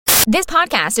This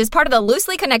podcast is part of the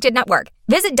Loosely Connected Network.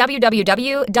 Visit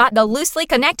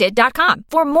www.thelooselyconnected.com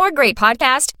for more great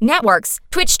podcast networks,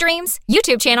 Twitch streams,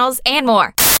 YouTube channels, and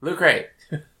more. Loot Crate.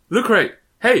 Loot Crate.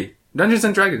 Hey, Dungeons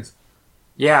and Dragons.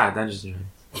 Yeah, Dungeons and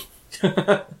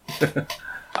Dragons.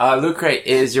 Loot Crate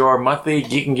is your monthly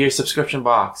Geek and Gear subscription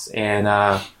box,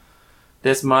 and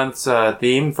this month's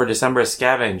theme for December is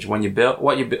scavenge. When you build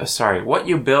what you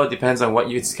build depends on what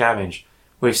you scavenge.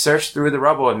 We've searched through the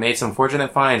rubble and made some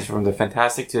fortunate finds from the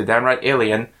fantastic to the downright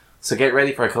alien, so get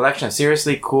ready for a collection of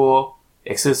seriously cool,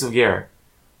 exclusive gear.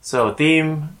 So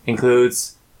theme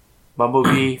includes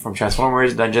Bumblebee from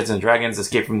Transformers, Dungeons and Dragons,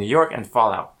 Escape from New York, and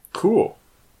Fallout. Cool.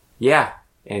 Yeah,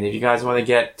 and if you guys want to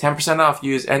get 10% off,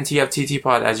 use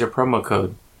NTFTTPod as your promo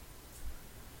code.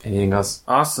 Anything else?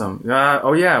 Awesome.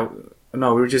 Oh yeah.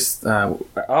 No, we were just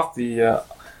off the air.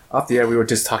 We were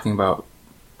just talking about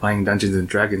playing Dungeons and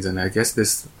Dragons, and I guess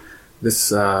this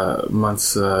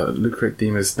month's Loot Crate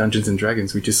theme is Dungeons and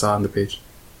Dragons. We just saw on the page.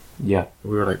 Yeah.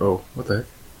 We were like, oh, what the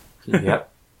heck? Yep.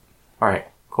 All right.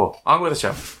 Cool. On with the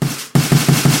show.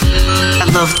 I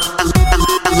love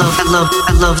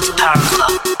Power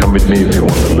Club. Come with me if you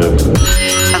want to live.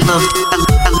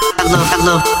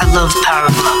 I love Power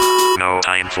Club. No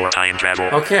time for time travel.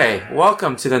 Okay,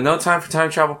 welcome to the No Time for Time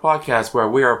Travel podcast, where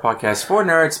we are a podcast for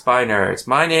nerds by nerds.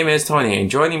 My name is Tony, and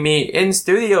joining me in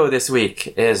studio this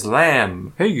week is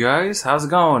Lamb. Hey guys, how's it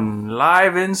going?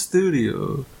 Live in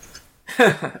studio.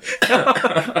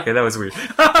 Okay, that was weird.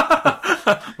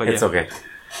 But It's okay.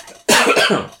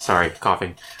 Sorry,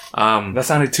 coughing. That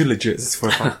sounded too legit. It's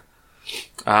for fun.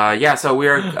 So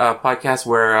we're a podcast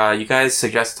where you guys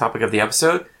suggest the topic of the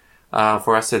episode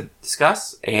for us to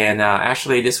discuss. And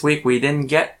actually, this week we didn't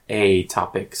get a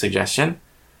topic suggestion,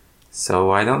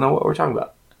 so I don't know what we're talking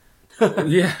about.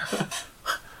 Yeah.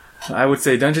 I would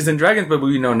say Dungeons and Dragons, but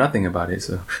we know nothing about it,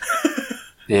 so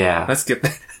Yeah. let's skip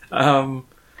that.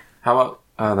 How about,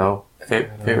 I don't know,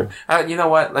 favorite? You know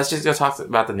what? Let's just go talk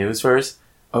about the news first.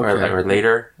 Okay. Or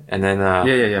later, and then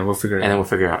Yeah. We'll figure it and then out. we'll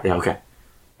figure it out. Yeah, okay.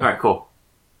 All right, cool.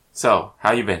 So,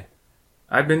 how you been?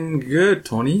 I've been good,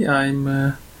 Tony. I'm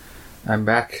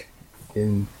back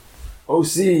in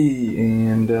OC,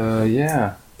 and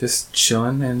just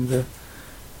chilling and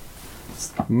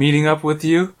meeting up with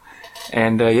you,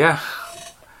 and yeah.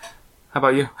 How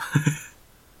about you?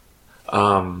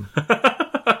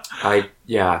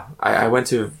 I went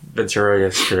to Ventura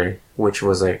yesterday, which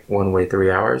was like one way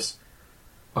 3 hours,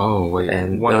 Oh wait,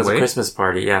 and one it was way? a Christmas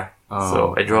party. Yeah, Oh,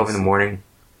 so I drove in nice. the morning,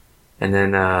 and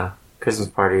then Christmas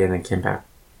party, and then came back.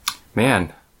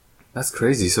 Man, that's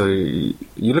crazy. So you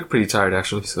look pretty tired,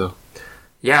 actually. So.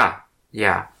 Yeah.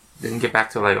 Didn't get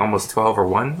back till like almost 12 or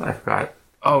 1. I forgot.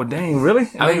 Oh dang, really?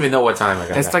 I don't even know what time I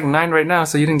got It's back. like 9 right now,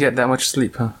 so you didn't get that much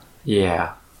sleep, huh?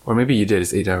 Yeah. Or maybe you did.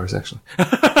 It's 8 hours, actually.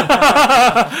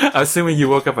 I'm assuming you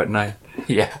woke up at 9,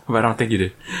 Yeah. but I don't think you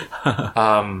did.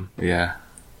 Yeah.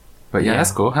 But yeah, Yeah.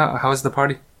 that's cool. How was the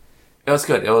party? It was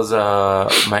good. It was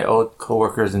my old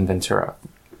coworkers in Ventura,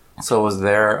 so it was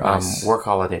their Nice. work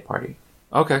holiday party.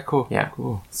 Okay, cool. Yeah.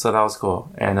 Cool. So that was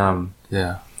cool, and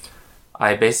Yeah.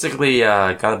 I basically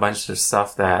got a bunch of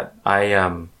stuff that I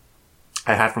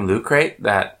had from Loot Crate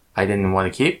that I didn't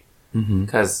want to keep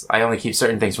because I only keep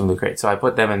certain things from Loot Crate. So I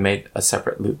put them and made a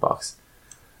separate loot box,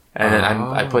 and then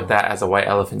I put that as a white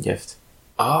elephant gift.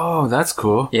 Oh, that's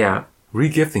cool. Yeah.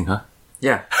 Re-gifting, huh?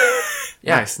 Yeah.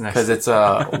 Yeah, Nice. because it's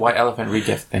a white elephant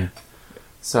regift thing.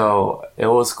 So it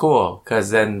was cool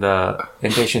because then the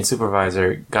inpatient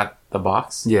supervisor got the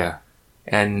box, Yeah.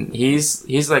 and he's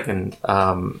like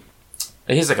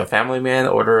he's like a family man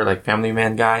family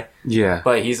man guy, Yeah.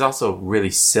 but he's also really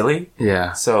silly.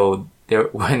 Yeah. So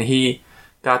when he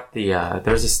got the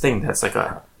there's this thing that's like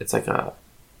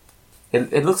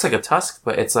it looks like a tusk,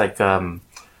 but it's like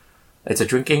it's a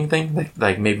drinking thing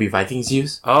like maybe Vikings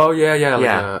use. Oh, yeah. Like,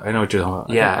 Yeah. I know what you're talking about.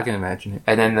 Yeah. I can imagine it.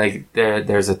 And then like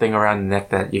there's a thing around the neck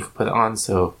that you can put on.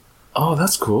 So Oh,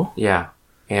 that's cool. yeah,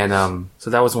 and So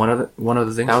that was one of the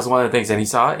things? that was one of the things. And he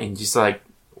saw it and just like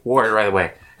wore it right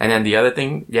away. And then the other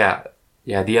thing,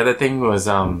 the other thing was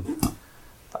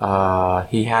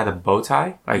he had a bow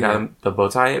tie. I got him the bow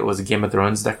tie. It was a Game of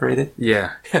Thrones decorated.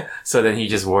 Yeah. So then he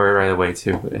just wore it right away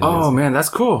too. And it Oh, was- man, that's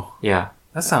cool. yeah,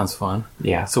 That sounds fun.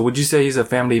 yeah. So would you say he's a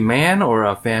family man or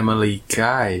a family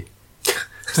guy?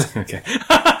 Okay.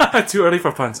 Too early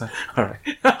for puns, huh? All right.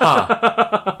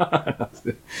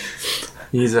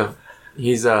 He's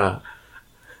a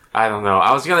I don't know.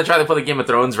 I was gonna try to put a Game of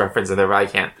Thrones reference in there, but I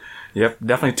can't. Yep,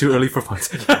 definitely too early for puns.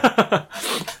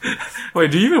 Wait,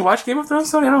 do you even watch Game of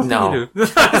Thrones, Tony? I don't No. think you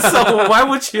do. So why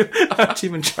would you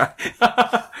even try?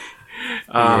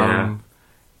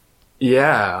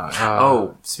 Yeah.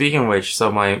 Oh, speaking of which, so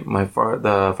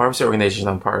the pharmacy organization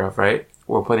I'm part of, right?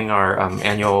 We're putting our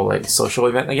annual like social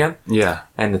event again, Yeah.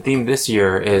 and the theme this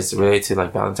year is related to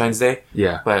like Valentine's Day.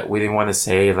 Yeah. But we didn't want to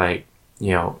say like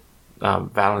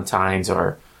Valentine's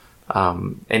or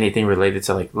anything related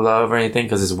to like love or anything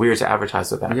because it's weird to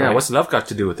advertise with that. Yeah. right? What's love got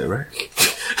to do with it, right?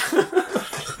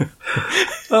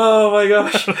 Oh my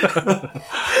gosh.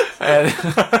 and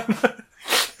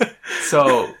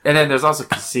and then there's also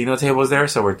casino tables there,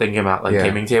 so we're thinking about like Yeah.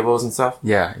 gaming tables and stuff.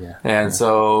 Yeah. Yeah. And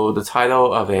so the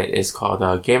title of it is called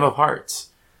Game of Hearts.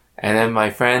 And then my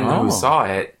friend Oh. who saw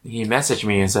it, he messaged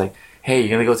me and was like, hey, you're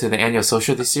gonna go to the annual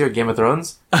social this year, Game of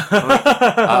Thrones? I'm like,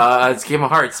 it's Game of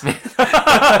Hearts, man.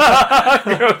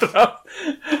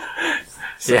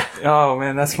 Yeah. Oh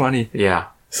man, that's funny. Yeah.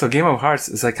 So Game of Hearts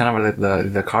is like kind of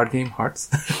like the card game Hearts.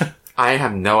 I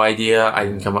have no idea. I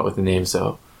didn't come up with the name,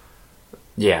 so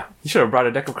yeah. You should have brought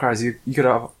a deck of cards. You could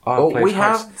have Oh, played we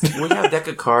Hearts. have deck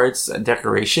of cards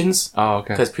decorations. Oh,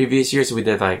 okay. Because previous years we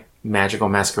did like Magical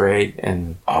Masquerade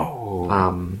and Oh,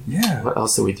 yeah. what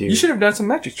else did we do? You should have done some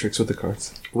magic tricks with the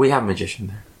cards. We have a magician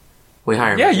there. We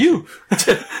hire. a Yeah, magician.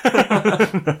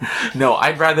 you. No,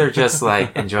 I'd rather just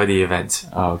like enjoy the event.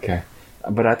 Oh, okay.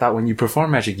 But I thought when you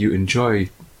perform magic, you enjoy.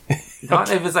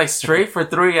 Not if it's like straight for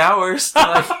 3 hours. To,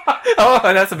 like, Oh,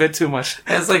 that's a bit too much.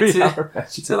 it's like 3-hour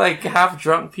magic. to like half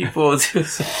drunk people.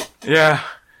 Yeah.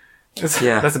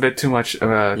 Yeah. That's a bit too much of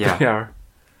a Yeah. 3 hour.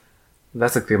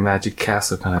 That's like the Magic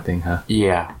Castle kind of thing, huh?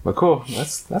 Yeah. But cool.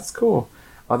 That's cool.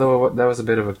 Although that was a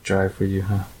bit of a drive for you,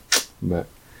 huh? But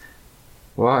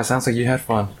well, it sounds like you had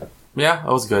fun. Yeah,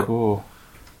 that was good. Cool.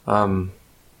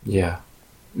 Yeah.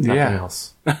 Nothing Yeah.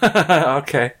 else.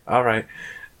 Okay. All right.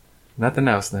 Nothing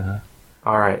else then, huh?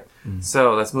 All right.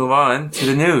 So let's move on to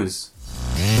the news.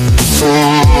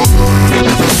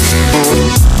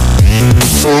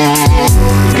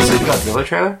 Did you see the Godzilla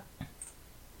trailer?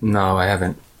 No, I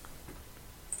haven't.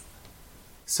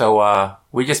 So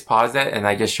we just paused it and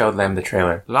I just showed them the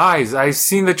trailer. Lies. I've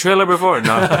seen the trailer before.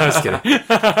 No, I'm just kidding.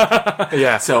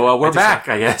 Yeah. So we're back,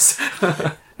 I guess.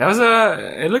 That was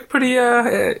it looked pretty,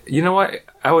 you know what?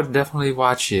 I would definitely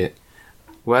watch it.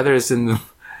 Whether it's in the,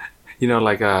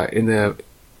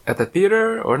 at the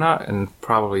theater or not, and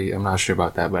probably, I'm not sure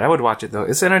about that, but I would watch it though.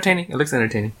 It's entertaining. It looks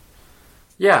entertaining.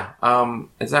 Yeah,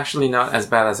 it's actually not as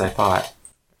bad as I thought.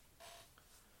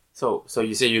 So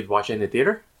you say you'd watch it in the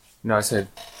theater? No, I said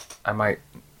I might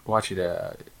watch it,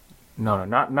 no,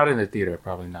 not in the theater,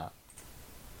 probably not.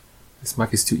 This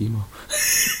mic is too emo.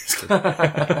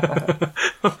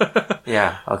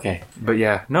 Yeah, okay. But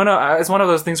yeah, no, it's one of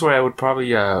those things where I would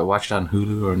probably watch it on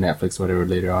Hulu or Netflix, whatever,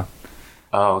 later on.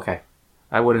 Oh, okay.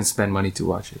 I wouldn't spend money to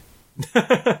watch it.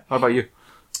 How about you?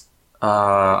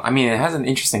 I mean, it has an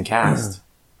interesting cast.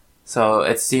 So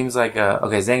it seems like,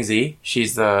 Zhang Zi,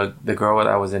 she's the girl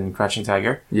that was in Crouching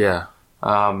Tiger. Yeah.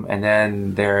 And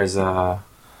then there's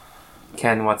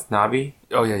Ken Watanabe,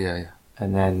 Oh yeah.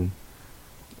 and then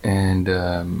And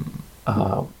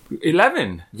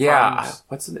 11. yeah, from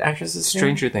what's the actress's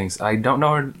Stranger Things. I don't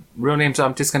know her real name, so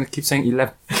I'm just gonna keep saying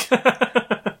 11.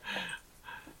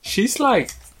 She's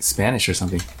like Spanish or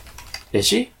something. name? Is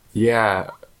she? Yeah.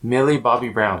 Millie Bobby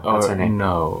Brown. That's her name.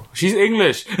 No, she's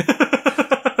English.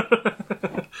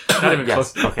 Not even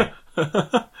Yes. close. Okay.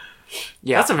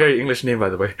 Yeah. That's a very English name, by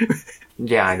the way.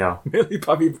 Yeah, I know. Millie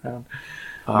Bobby Brown.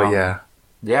 But yeah.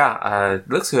 Yeah,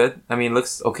 looks good. I mean,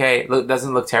 looks okay.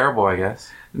 Doesn't look terrible, I guess.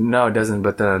 No, it doesn't.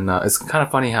 But then it's kind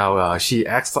of funny how she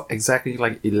acts exactly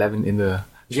like 11 in the.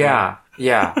 Yeah.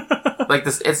 Like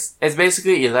this, it's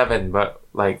basically 11, but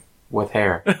like with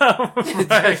hair.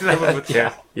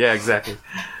 Yeah, exactly.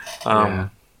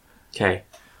 Okay.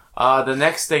 The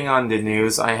next thing on the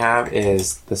news I have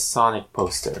is the Sonic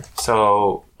poster.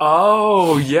 So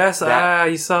Oh yes,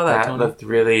 you saw that. that Tony. looked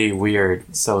really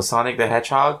weird. So Sonic the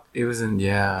Hedgehog, It was in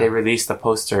they released a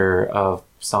poster of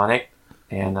Sonic,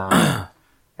 and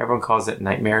everyone calls it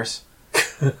Nightmares.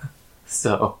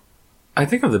 So I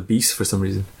think of the Beast for some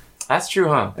reason. that's true,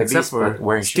 huh? The Except Beast, for but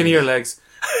wearing skinnier shoes. legs,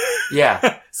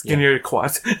 Yeah. skinnier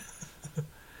quads.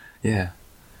 Yeah,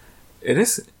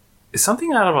 it's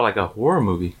something out of like a horror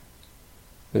movie.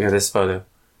 Look at this photo.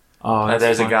 Oh, that's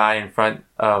There's a fun. guy in front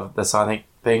of the Sonic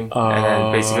thing, and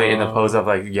then basically in the pose of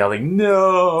like yelling,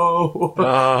 "No!"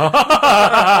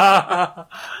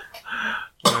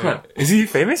 Is he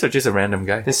famous or just a random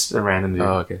guy? This is a random dude.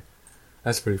 Oh, okay.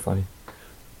 That's pretty funny.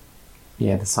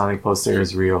 Yeah, the Sonic poster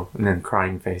is real, and then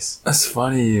crying face. That's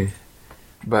funny.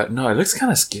 But no, it looks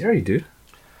kind of scary, dude.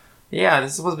 Yeah,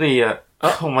 this is supposed to be.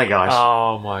 Oh my gosh.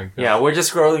 Oh my god. Yeah, we're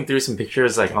just scrolling through some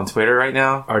pictures like on Twitter right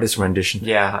now. Artist rendition.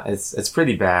 Yeah, it's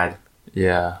pretty bad.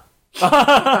 Yeah.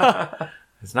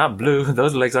 It's not blue.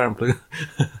 Those legs aren't blue.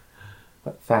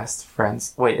 Fast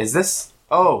Friends. Wait, is this?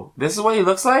 Oh, this is what he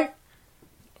looks like?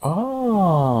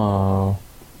 Oh.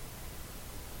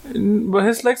 But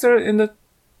his legs are in the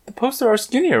poster are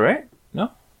skinnier, right?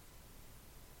 No?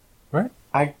 Right?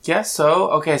 I guess so.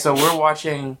 Okay, so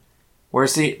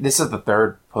this is the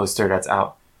third poster that's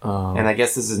out. And I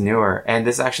guess this is newer. And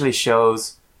this actually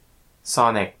shows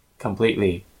Sonic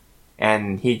completely.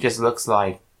 And he just looks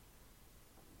like,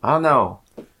 I don't know.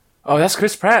 Oh, that's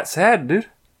Chris Pratt's head, dude.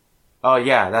 Oh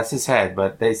yeah, that's his head,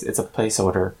 but it's a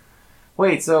placeholder.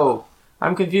 Wait, so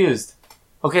I'm confused.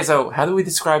 Okay, so how do we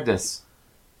describe this?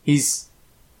 He's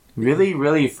really,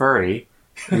 really furry.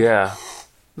 Yeah.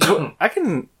 I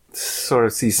can sort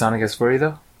of see Sonic as furry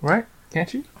though, right?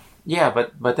 Can't you? Yeah,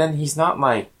 but then he's not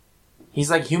like,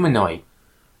 he's like humanoid.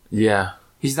 Yeah.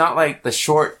 He's not like the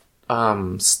short,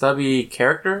 stubby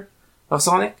character of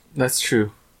Sonic. That's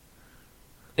true.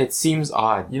 It seems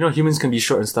odd. You know, humans can be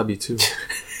short and stubby too.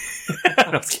 No,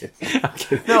 I'm kidding. I'm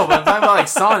kidding. No, but I'm talking about like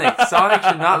Sonic. Sonic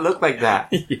should not look like that.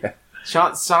 Yeah.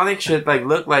 Sonic should like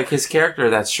look like his character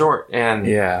that's short and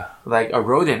Yeah. like a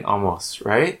rodent almost,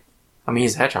 right? I mean,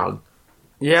 he's a hedgehog.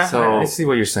 Yeah. So- I see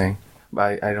what you're saying,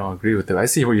 but I don't agree with it. I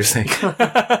see what you're saying.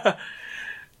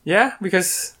 Yeah,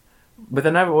 but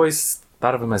then I've always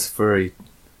thought of him as furry,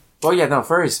 Well, yeah, no,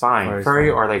 furry's fine. Furry's Furry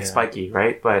fine, or like yeah. spiky,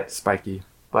 right? But spiky.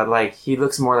 like he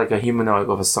looks more like a humanoid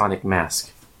with a Sonic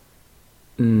mask.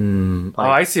 Oh,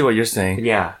 I see what you're saying.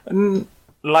 Yeah.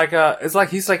 Like it's like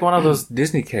he's like one of those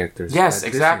Disney characters. Yes, at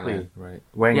exactly. Disneyland, right.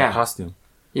 Wearing Yeah. a costume.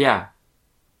 Yeah,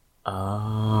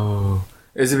 Oh.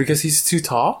 Is it because he's too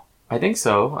tall? I think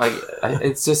so.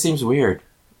 It just seems weird.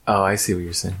 Oh, I see what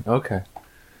you're saying. Okay.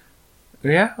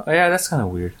 Yeah, that's kind of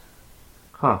weird.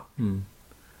 Huh.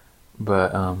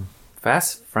 But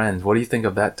Fast Friends, what do you think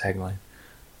of that tagline?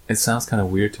 It sounds kind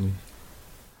of weird to me.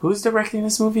 Who's directing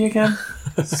this movie again?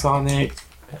 Sonic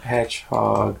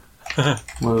Hedgehog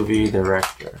movie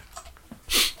director.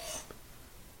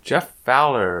 Jeff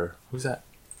Fowler. Who's that?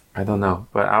 I don't know,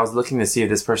 but I was looking to see if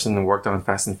this person worked on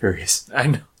Fast and Furious. I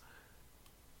know.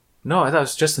 No, I thought it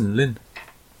was Justin Lin.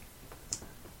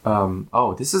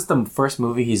 This is the first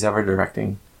movie he's ever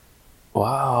directing.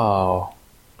 Wow.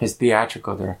 His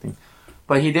theatrical directing.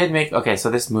 But he did make... Okay, so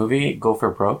this movie, Go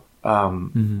for Broke,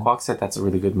 Quack said that's a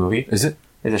really good movie. Is it?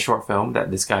 It's a short film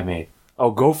that this guy made.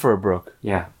 Oh, Go for Broke.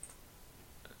 Yeah.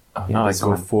 Oh, Yeah, not like this Go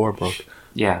one. for Broke.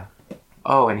 Yeah.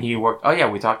 Oh, and he worked... Oh, yeah,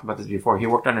 we talked about this before. He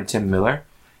worked under Tim Miller.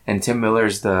 And Tim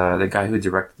Miller's the guy who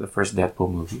directed the first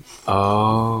Deadpool movie.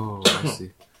 Oh, I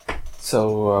see.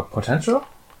 So, potential?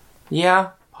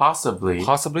 Yeah, possibly.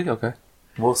 Possibly? Okay.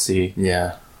 We'll see.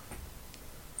 Yeah.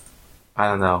 I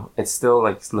don't know. It still,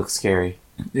 like, looks scary.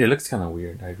 Yeah, it looks kind of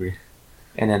weird, I agree.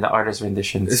 And then the artist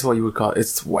renditions. This is what you would call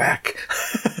it's whack.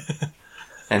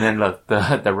 And then look,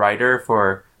 the writer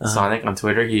for Sonic on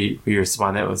Twitter, he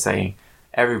responded with saying,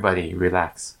 "Everybody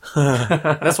relax."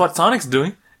 That's what Sonic's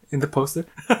doing in the poster.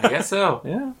 I guess so.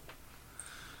 Yeah.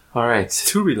 All right.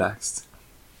 Too relaxed.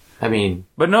 I mean,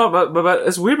 But no, but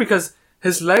it's weird because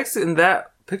his legs in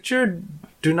that picture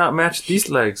do not match these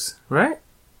legs, right?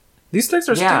 These legs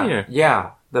are skinnier.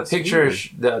 yeah. The picture,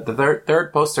 the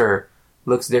third poster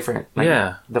looks different. Like,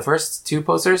 Yeah. The first two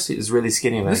posters is really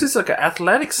skinny. This is like an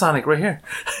athletic Sonic right here.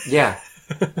 Yeah.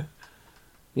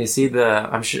 You see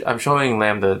I'm showing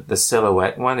Lamb the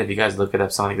silhouette one. If you guys look it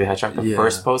up, Sonic the Hedgehog, the Yeah.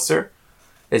 first poster,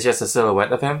 it's just a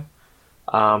silhouette of him.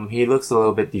 He looks a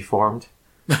little bit deformed.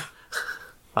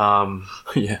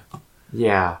 Yeah.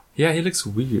 Yeah. Yeah, he looks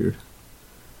weird.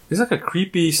 He's like a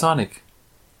creepy Sonic.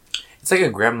 It's like a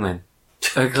gremlin.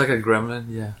 Like a gremlin,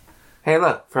 yeah. Hey,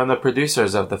 look, from the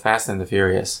producers of The Fast and the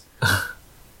Furious.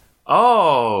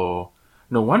 Oh!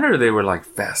 No wonder they were like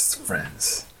fast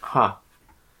friends. Huh.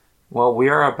 Well, we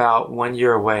are about 1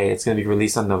 year away. It's going to be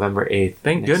released on November 8th.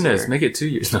 Thank next goodness. year. Make it 2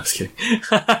 years. No, I was kidding.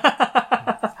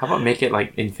 How about make it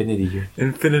like Infinity Year?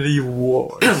 Infinity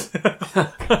Wars.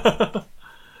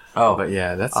 Oh, But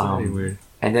yeah, that's really weird.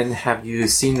 and then have you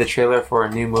seen the trailer for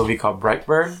a new movie called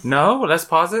Brightburn? No, let's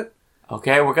pause it.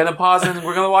 Okay, we're going to pause and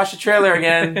we're going to watch the trailer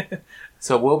again.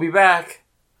 So we'll be back.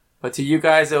 But to you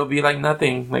guys, it'll be like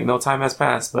nothing. Like no time has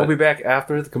passed. But We'll be back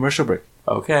after the commercial break.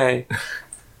 okay.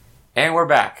 And we're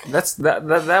back.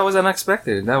 That was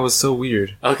unexpected. That was so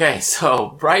weird. Okay,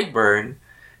 so Brightburn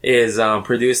is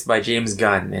produced by James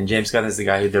Gunn, and James Gunn is the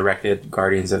guy who directed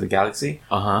Guardians of the Galaxy.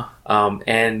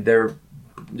 And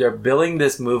they're billing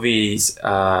this movie's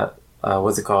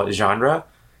what's it called, genre,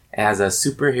 as a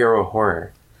superhero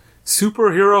horror.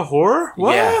 Superhero horror?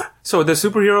 What? Yeah. So the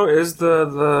superhero is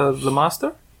the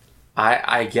monster?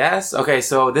 I guess. Okay,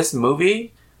 so this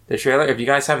the trailer, if you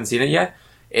guys haven't seen it yet,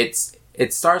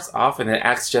 it starts off and it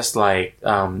acts just like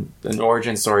an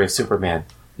origin story of Superman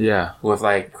Yeah. with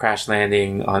like crash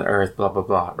landing on Earth, blah blah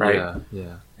blah, right? Yeah.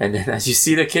 Yeah. And then as you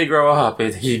see the kid grow up,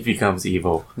 he becomes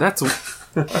evil. That's.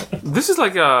 This is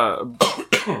like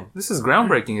this is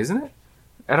groundbreaking, isn't it?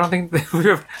 I don't think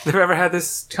they've ever had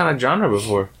this kind of genre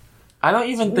before. I don't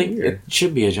even think it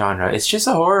should be a genre. It's just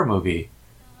a horror movie.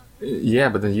 Yeah,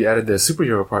 but then you added the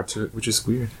superhero part to it, which is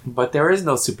weird. But there is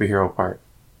no superhero part.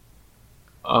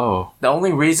 Oh. The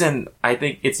only reason I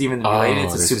think it's even related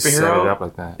to they just set it superhero up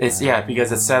like that. is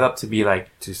because it's set up to be like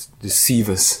To deceive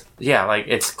us. like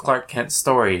it's Clark Kent's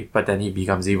story, but then he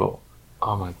becomes evil.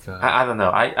 Oh my god. I don't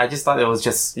know. I just thought it was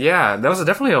just Yeah, that was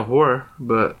definitely a horror,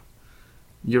 but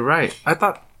you're right. I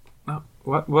thought,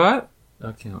 what?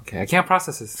 Okay. I can't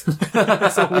process this.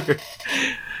 That's so weird.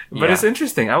 But Yeah. it's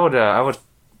interesting. I would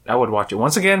watch it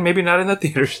once again. Maybe not in the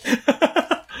theaters,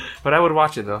 but I would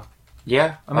watch it though.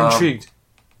 yeah. I'm intrigued.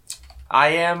 I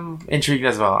am intrigued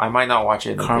as well. I might not watch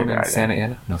it in the theater Carmen either. Santa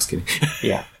Ana. No, I was kidding.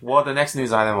 Yeah. Well, the next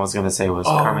news item I was gonna say was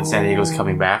Carmen Sandiego's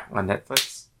coming back on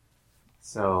Netflix.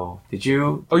 So, did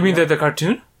you? Oh, you mean the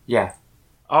cartoon? Yeah.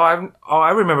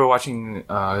 I remember watching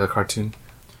the cartoon,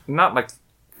 not like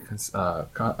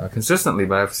consistently,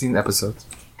 but I've seen episodes.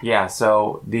 Yeah.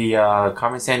 So the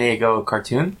Carmen Sandiego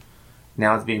cartoon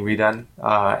now it's being redone,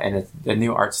 and it's a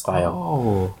new art style.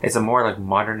 Oh, It's a more like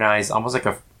modernized, almost like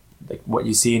what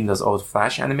you see in those old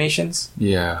Flash animations,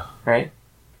 yeah, right?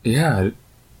 yeah.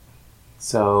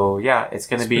 So yeah, it's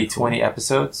gonna That's be pretty cool. 20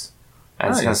 episodes, and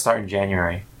it's gonna Nice. start in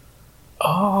January.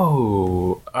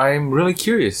 Oh, I'm really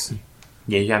curious.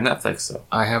 Yeah, you have Netflix, so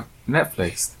I have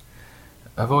Netflix.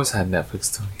 I've always had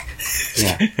Netflix, Tony.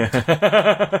 yeah.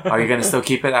 Are you gonna still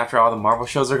keep it after all the Marvel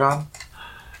shows are gone?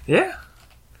 Yeah.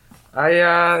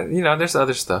 There's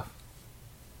other stuff.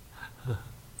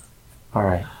 All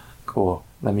right, cool.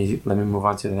 Let me move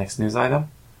on to the next news item.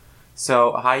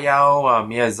 So Hayao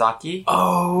Miyazaki,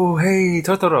 Oh, hey,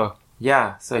 Totoro.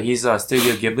 yeah. So he's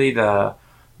Studio Ghibli,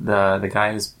 the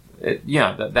guy who's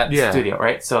that Yeah. studio,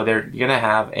 right? So they're gonna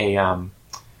have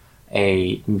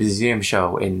a museum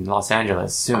show in Los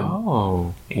Angeles soon,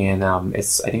 Oh. and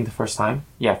it's I think the first time.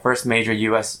 Yeah, first major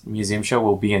U.S. museum show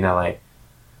will be in LA.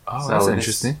 Oh, So that's this-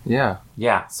 interesting. Yeah.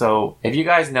 Yeah, so if you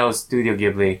guys know Studio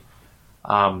Ghibli,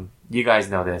 you guys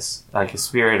know this. Like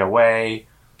Spirit Away,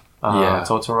 Yeah.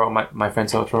 Totoro, my friend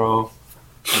Totoro.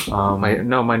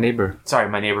 My neighbor. Sorry,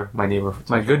 my neighbor.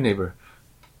 My good neighbor.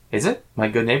 Is it? My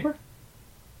Good Neighbor?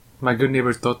 My good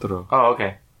neighbor Totoro. Oh,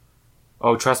 okay.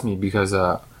 Oh, trust me, because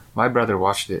my brother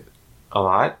watched it A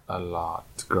lot? a lot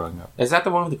growing up. Is that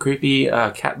the one with the creepy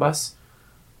cat bus?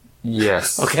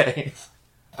 Yes. Okay.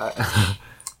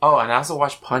 Oh, and I also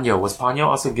watched Ponyo. Was Ponyo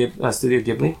also Studio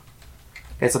Ghibli?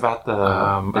 It's about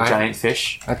the giant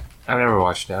fish. I've never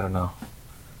watched it. I don't know.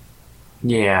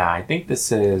 Yeah, I think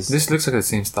this is... This looks like the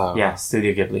same style. Yeah,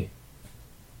 Studio Ghibli.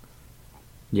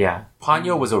 Yeah.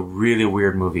 Ponyo was a really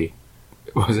weird movie.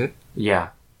 Was it? Yeah.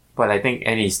 But I think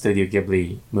any Studio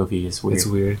Ghibli movie is weird. It's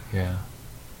weird. Yeah.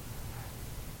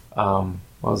 What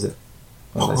was it?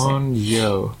 What was I saying?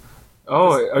 Ponyo.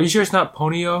 Oh, are you sure it's not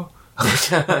Ponyo?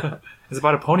 It's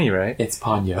about a pony, right? It's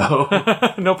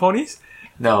Ponyo. No ponies?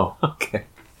 No. Okay.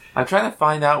 I'm trying to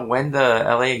find out when the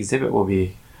LA exhibit will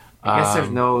be. I guess there's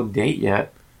no date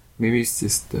yet. Maybe it's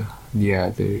just they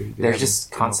There's haven't just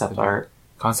come up concept with it. art.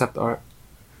 Concept art.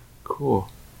 Cool.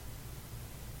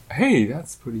 Hey,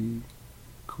 that's pretty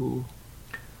cool.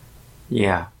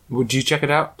 Yeah. Would you check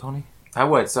it out, Tony? I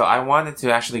would. So I wanted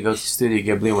to actually go to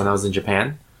Studio Ghibli when I was in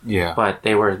Japan, Yeah. but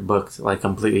they were booked like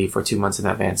completely for 2 months in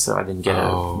advance, so I didn't get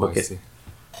to book I it see.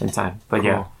 in time. But Cool.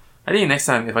 yeah, I think next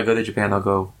time if I go to Japan,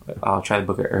 I'll try to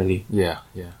book it early. Yeah.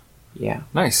 Yeah.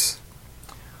 Nice.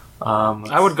 I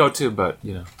I would go too, but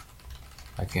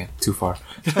I can't. Too far.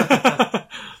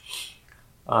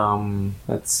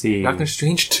 Let's see. Doctor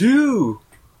Strange 2.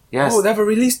 Yes. Oh, they have a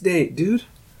release date, dude.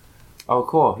 Oh,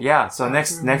 cool. Yeah. So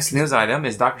next news item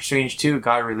is Doctor Strange 2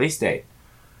 got a release date.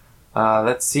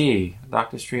 Let's see.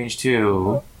 Doctor Strange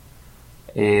 2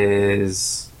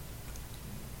 is.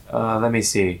 Let me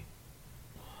see.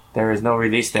 There is no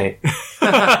release date.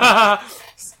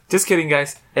 Just kidding,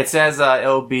 guys. It says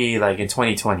it'll be like in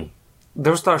 2020.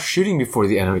 They'll start shooting before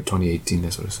the end of 2018.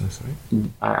 That's what it says, right?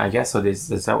 I guess so. Is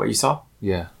that what you saw?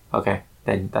 Yeah. Okay,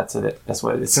 then that's it. That's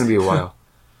what it It's is. gonna be a while.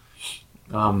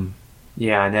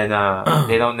 Yeah, and then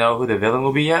they don't know who the villain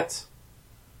will be yet.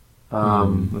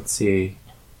 Let's see.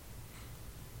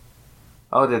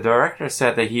 Oh, the director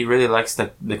said that he really likes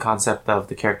the concept of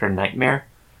the character Nightmare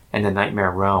and the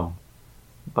Nightmare Realm,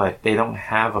 but they don't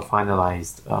have a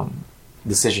finalized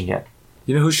decision yet.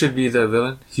 You know who should be the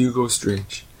villain? Hugo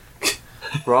Strange.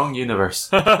 Wrong universe.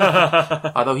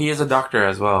 Although he is a doctor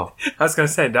as well. I was gonna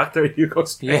say Dr. Hugo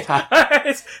Strange.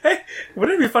 Yeah. Hey,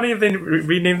 wouldn't it be funny if they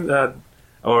renamed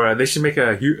or they should make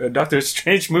a Doctor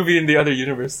Strange movie in the other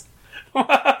universe?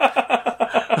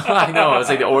 I know. It's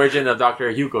like the origin of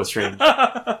Dr. Hugo Strange.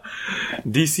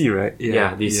 DC, right?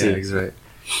 Yeah, DC. Yeah, he's right.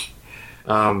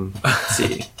 Let's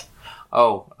see.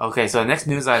 Oh, okay. So the next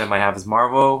news item I have is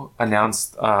Marvel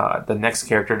announced the next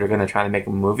character they're going to try to make a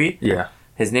movie. Yeah.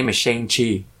 His name is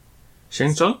Shang-Chi.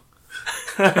 Shang-Tsung?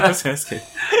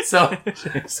 So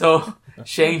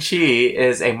Shang-Chi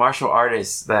is a martial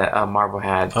artist that Marvel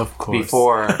had Of course.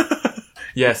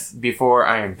 before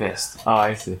Iron Fist. Oh,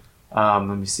 I see. Let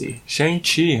me see.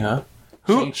 Shang-Chi, huh?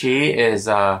 Who? Shang-Chi is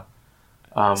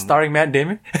Starring Matt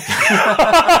Damon?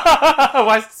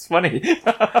 Why is this funny?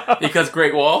 because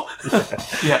Great Wall.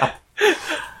 Yeah.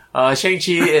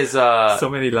 Shang-Chi is So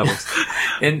many levels.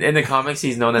 in the comics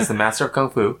he's known as the Master of Kung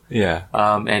Fu. Yeah.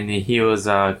 And he was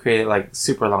created like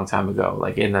super long time ago,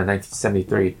 like in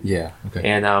 1973. Yeah. Okay.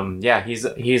 And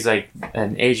he's like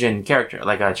an Asian character,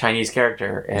 like a Chinese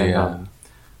character, and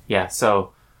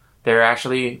so they're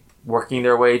actually working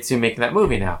their way to making that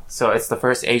movie now. So it's the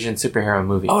first Asian superhero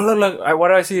movie. Oh, look! Why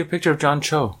do I see a picture of John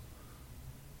Cho?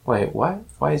 Wait, what?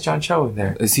 Why is John Cho in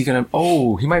there? Is he gonna?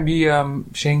 Oh, he might be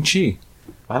Shang-Chi.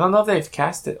 I don't know if they've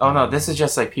cast it. Oh no, this is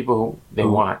just like people who they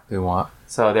want. They want.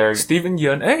 So they're Steven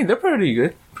Yeun. Hey, they're pretty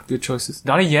good. Good choices.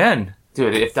 Donnie Yen.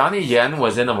 dude. If Donnie Yen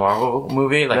was in a Marvel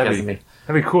movie, like That'd as be- me,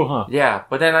 That'd be cool, huh? yeah.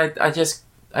 But then I just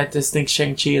think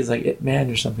Shang-Chi is like It Man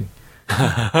or something.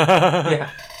 Yeah.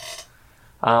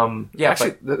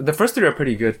 Actually, but the first three are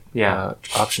pretty good. Yeah.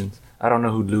 Options. I don't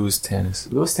know who Louis Tan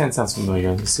is. Louis Tan sounds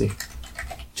familiar. Let's see.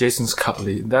 Jason Scott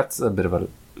Lee. That's a bit of a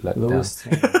letdown. Louis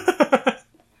Tan.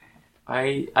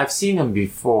 I've seen him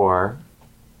before.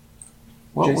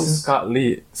 What Jason was? Scott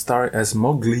Lee starred as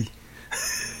Mowgli.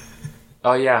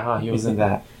 Oh yeah, huh? He was in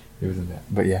that. He was in that.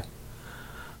 But yeah.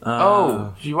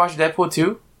 Oh, did you watch Deadpool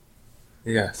 2?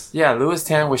 Yes. Yeah, Louis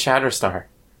Tan was Shatterstar.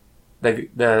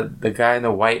 The guy in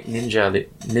the white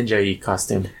ninja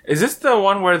costume. Is this the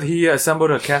one where he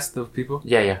assembled a cast of people?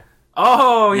 Yeah.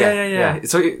 Oh, Yeah, yeah.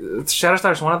 So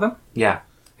Shatterstar is one of them? Yeah.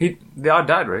 They all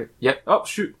died, right? Yep. Oh,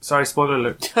 shoot. Sorry, spoiler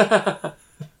alert.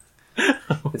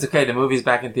 It's okay. The movie's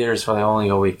back in theaters for like only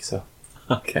a week, so.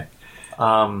 Okay.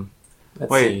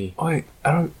 Let's see. Wait.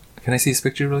 Can I see his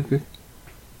picture really quick?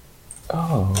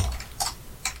 Oh.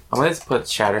 I'm going to put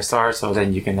Shatterstar so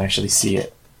then you can actually see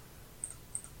it.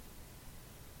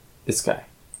 This guy.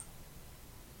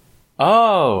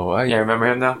 Oh. Yeah, remember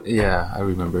him now? Yeah, I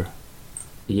remember.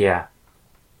 Yeah.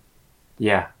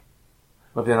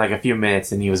 Within like a few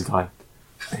minutes and he was gone.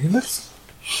 He looks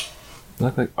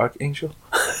like Archangel.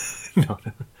 No.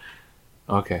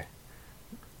 Okay.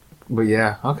 But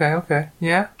yeah. Okay.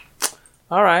 Yeah.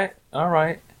 All right.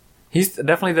 He's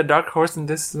definitely the dark horse in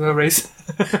this race.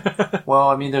 Well,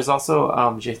 I mean, there's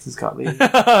also Jason Scott Lee.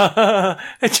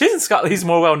 Jason Scott Lee's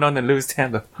more well known than Louis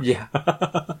Tan, though. Yeah.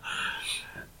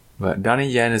 But Donnie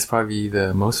Yen is probably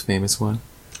the most famous one.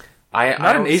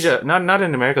 Not in Asia, not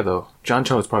in America though. John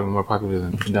Cho is probably more popular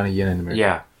than Donnie Yen in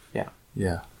America.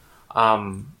 Yeah.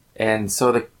 And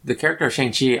so the character of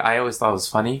Shang-Chi, I always thought was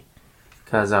funny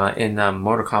because in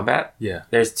Mortal Kombat,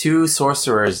 there's two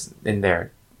sorcerers in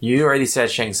there. You already said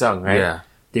Shang Tsung, right? Yeah.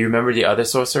 Do you remember the other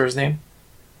sorcerer's name?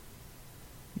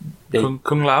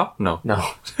 Kung Lao? No.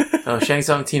 No, Shang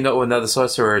Tsung teamed up with another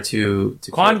sorcerer to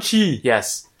Quan kill- Chi.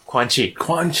 Yes, Quan Chi.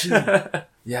 Quan Chi.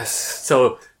 Yes.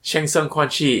 So Shang Tsung Quan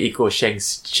Chi equals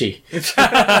Shang-Chi.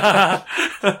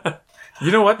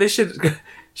 You know what? They should.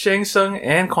 Shang Tsung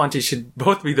and Quan Chi should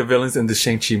both be the villains in the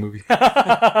Shang-Chi movie.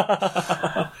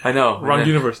 I know. Wrong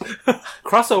universe.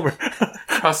 Crossover.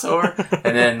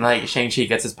 And then like Shang-Chi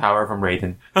gets his power from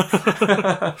Raiden.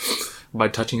 By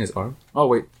touching his arm. Oh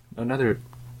wait,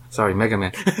 Sorry, Mega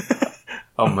Man.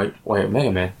 Wait,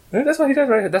 Mega Man? That's what he does,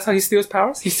 right? That's how he steals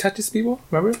powers? He touches people,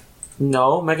 remember?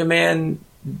 No, Mega Man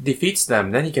defeats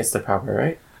them, then he gets the power,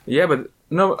 right? Yeah, but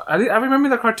no, I remember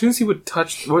the cartoons he would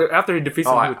touch, after he defeats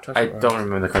them, he would touch I their arms. don't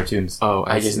remember the cartoons. Oh,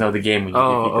 I just know the game when you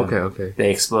defeat them. Okay.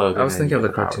 They explode. I was thinking of the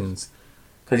cartoons.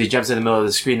 Because he jumps in the middle of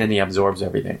the screen and he absorbs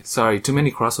everything. Sorry, too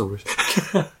many crossovers.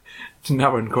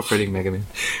 Now we're incorporating Mega Man.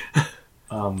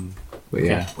 But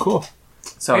yeah, cool.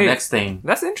 So Hey, next thing.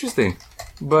 That's interesting.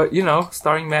 But,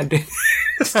 starring Matt Damon.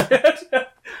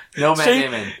 No Matt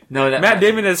Damon. No, Matt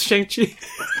Damon as Shang-Chi.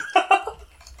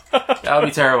 That would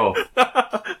be terrible.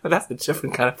 That's a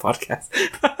different kind of podcast.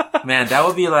 Man, that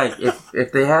would be like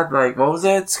if they had like, what was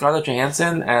it? Scarlett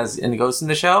Johansson as in Ghost in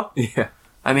the Shell? Yeah.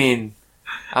 I mean,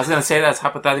 I was gonna say that's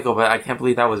hypothetical, but I can't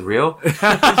believe that was real.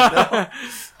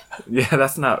 Yeah,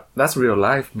 that's real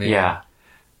life, man. Yeah.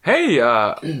 Hey,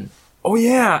 oh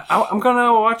yeah, I'm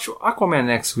gonna watch Aquaman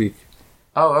next week.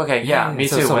 Oh, okay. Yeah, me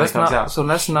too. When it comes out. So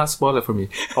let's not spoil it for me.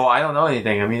 Oh, I don't know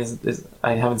anything. I mean,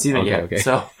 I haven't seen it yet. Okay.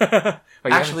 So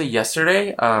actually,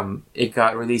 yesterday, it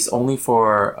got released only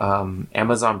for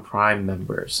Amazon Prime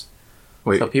members.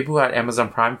 Wait, So people who had Amazon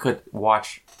Prime could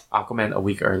watch Aquaman a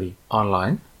week early.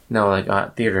 online? No,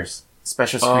 like theaters.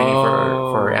 Special screening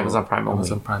for Amazon Prime only.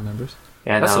 Amazon Prime members.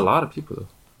 And, That's a lot of people, though.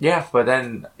 Yeah, but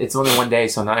then it's only one day,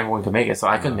 so not everyone can make it. So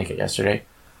I couldn't make it yesterday.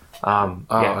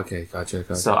 Okay,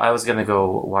 gotcha. So I was gonna go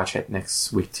watch it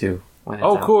next week too. When it's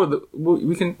out. Cool.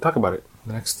 We can talk about it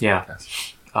the next Yeah.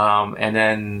 podcast. And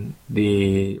then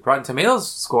the Rotten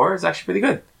Tomatoes score is actually pretty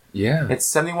good. Yeah. It's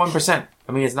 71%.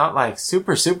 I mean, it's not like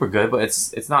super good, but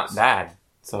it's not bad.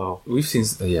 So We've seen,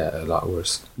 a lot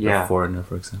worse. Yeah. The Foreigner,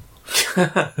 for example.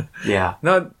 yeah,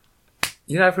 No,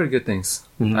 I've heard good things.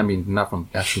 Mm-hmm. I mean, not from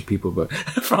actual people, but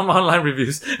from online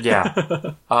reviews. yeah.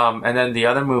 And then the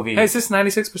other movie Hey, it's just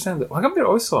 96%. How come they're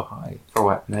always so high? for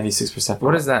what? 96%.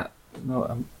 What is that?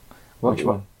 No, Which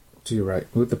one? To your right.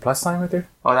 With the plus sign right there?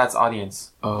 Oh, that's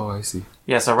audience. Oh, I see.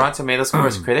 Yeah, so Rotten Tomatoes score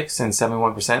is critics and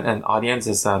 71%, and audience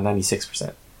is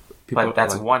 96%. People But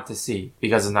that's like- want to see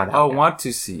because it's not out Oh, yet. want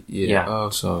to see. Yeah. Yeah. Oh,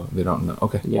 so they don't know.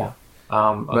 Okay. Yeah.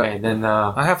 Okay, then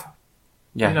I have,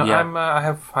 yeah, I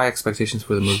have high expectations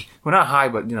for the movie. Well, not high,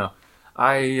 but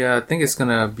I think it's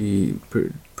gonna be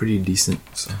pretty decent.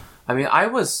 So. I mean, I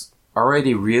was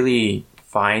already really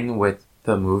fine with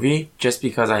the movie just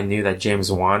because I knew that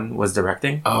James Wan was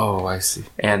directing. Oh, I see.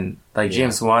 And like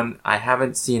James Wan, I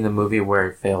haven't seen a movie where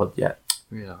it failed yet.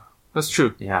 Yeah, that's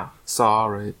true. Yeah. Saw,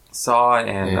 right? Saw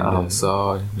and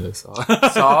Saw.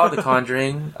 Saw The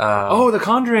Conjuring. Oh, The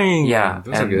Conjuring. Yeah,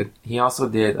 those are and good. he also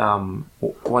did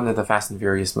one of the Fast and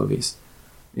Furious movies.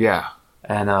 Yeah.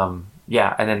 And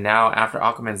and then now after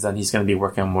Aquaman's done, he's going to be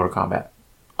working on Mortal Kombat.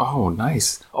 Oh,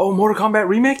 nice. Oh, Mortal Kombat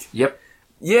remake. Yep.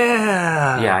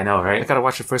 Yeah. Yeah, I know, I right? gotta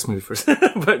watch the first movie first.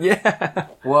 But yeah.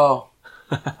 Well,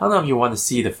 I don't know if you want to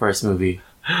see the first movie.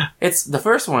 The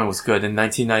first one was good in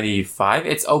 1995.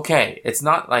 It's okay. It's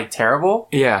not like terrible,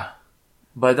 Yeah.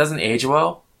 but it doesn't age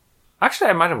well.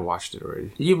 Actually, I might have watched it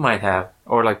already, You might have.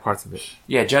 or like parts of it.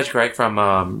 Yeah, Judge Greg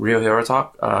from Real Hero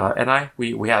Talk and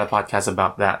we had a podcast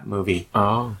about that movie.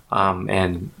 Oh.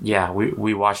 And yeah,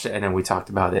 we watched it and then we talked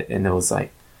about it, and it was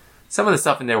like some of the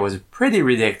stuff in there was pretty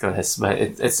ridiculous, but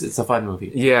it's a fun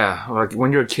movie. Yeah. Like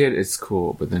when you're a kid, it's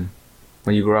cool, but then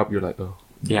when you grow up, you're like, oh.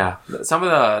 Yeah, some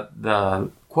of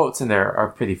the quotes in there are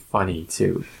pretty funny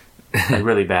too, like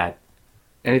really bad.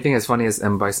 Anything as funny as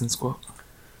M. Bison's quote?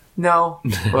 No,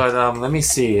 but let me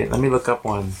see. Let me look up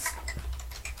one.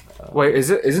 Wait,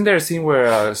 isn't there a scene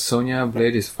where Sonya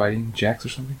Blade is fighting Jax or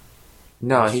something?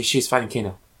 No, she's fighting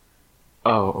Kano.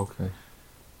 Oh, okay.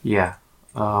 Yeah.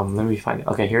 Let me find it.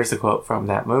 Okay, here's the quote from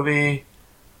that movie.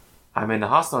 I'm in a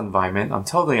hostile environment. I'm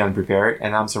totally unprepared,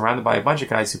 and I'm surrounded by a bunch of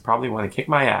guys who probably want to kick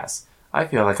my ass. I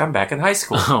feel like I'm back in high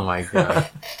school. Oh my god.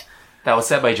 That was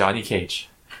said by Johnny Cage.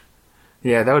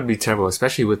 Yeah, that would be terrible,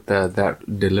 especially with that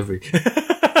delivery.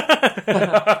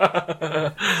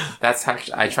 That's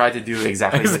actually, I tried to do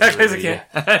exactly the Exactly as a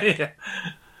delivery, kid.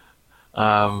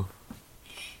 Yeah.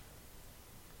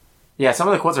 Yeah, some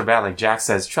of the quotes are bad. Like Jax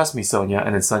says, "Trust me, Sonya,"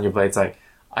 and then Sonya Blade's like,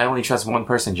 "I only trust one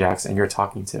person, Jax, and you're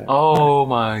talking to." Oh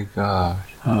my god.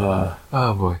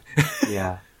 Oh boy.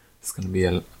 Yeah. It's gonna be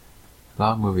a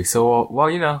long movie. So,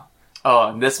 well, Oh,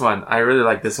 and this one, I really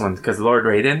like this one because Lord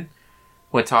Raiden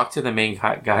would talk to the main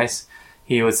guys.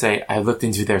 He would say, "I looked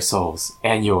into their souls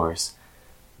and yours.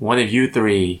 One of you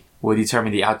three will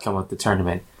determine the outcome of the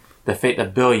tournament. The fate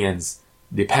of billions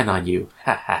depend on you."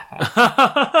 And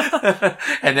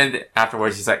then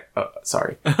afterwards, he's like, "Oh,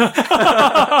 sorry."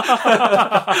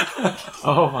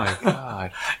 Oh my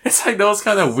god. It's like those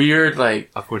kind of weird,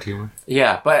 like, Awkward humor.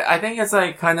 yeah, but I think it's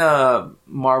like kind of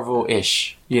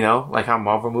Marvel-ish, like how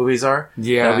Marvel movies are.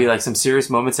 Yeah. There'll be like some serious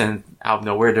moments and out of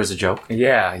nowhere there's a joke.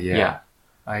 Yeah. Yeah.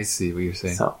 I see what you're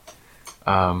saying. So,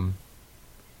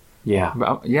 Yeah.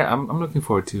 But I'm looking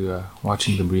forward to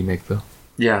watching the remake though.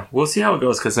 Yeah, we'll see how it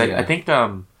goes because Yeah. I think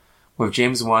with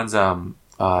James Wan's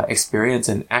experience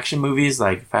in action movies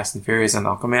like Fast and Furious and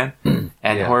Aquaman and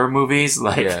Yeah. horror movies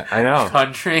like Yeah, I know.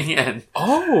 Conjuring and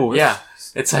Oh yeah,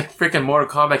 it's like freaking Mortal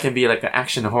Kombat can be like an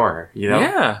action horror,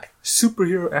 Yeah.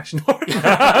 Superhero action horror.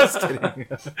 Just kidding.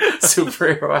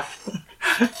 superhero.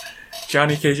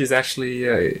 Johnny Cage is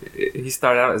actually he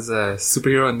started out as a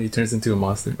superhero and he turns into a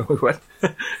monster. What?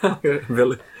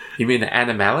 Villain. You mean the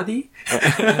animality?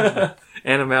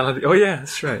 Animality. Oh yeah,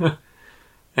 that's right.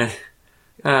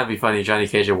 That'd be funny. Johnny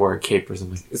Cage wore a cape or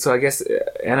something. So I guess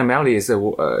animality is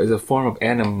a form of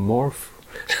anamorph.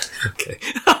 Okay.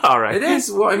 All right. It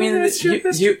is. Well, I mean, That's true,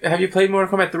 that's you have you played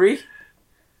Mortal Kombat 3?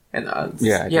 And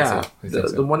Yeah, I think so. I think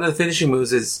so. The one of the finishing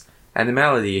moves is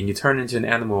animality, and you turn into an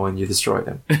animal and you destroy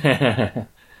them.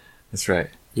 That's right.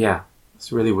 Yeah,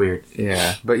 it's really weird.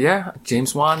 Yeah, but yeah,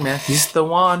 James Wan, man, he's the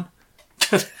one.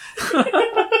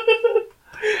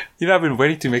 You know, I've been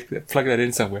waiting to plug that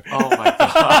in somewhere. Oh my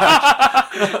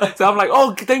god! So I'm like,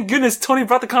 oh, thank goodness Tony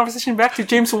brought the conversation back to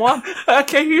James Wan.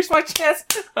 Okay, here's my chance.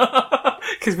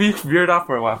 Because we veered off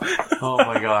for a while. Oh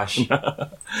my gosh!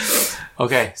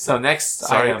 Okay, so next.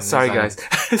 Sorry, item, guys.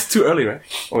 It's too early, right?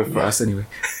 Or for us, anyway.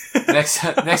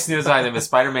 Next news item is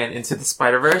Spider-Man Into the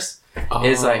Spider-Verse.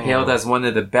 Is hailed as one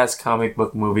of the best comic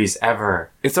book movies ever.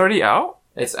 It's already out?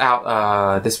 It's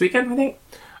out this weekend, I think.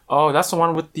 Oh, that's the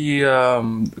one with the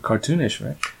cartoonish,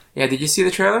 right? Yeah, did you see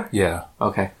the trailer? Yeah.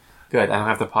 Okay, good. I don't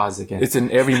have to pause again. It's in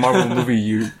every Marvel movie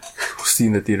you see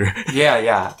in the theater.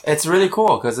 Yeah. It's really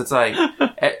cool because it's like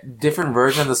a different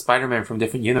versions of Spider-Man from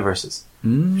different universes.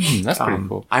 That's pretty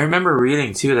cool. I remember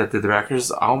reading, too, that the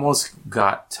directors almost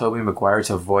got Tobey Maguire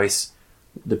to voice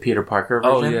the Peter Parker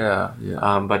version. Oh,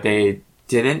 yeah. But they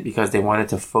didn't because they wanted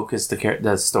to focus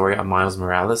the story on Miles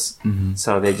Morales. Mm-hmm.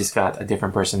 So they just got a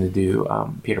different person to do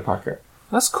Peter Parker.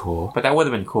 That's cool. But that would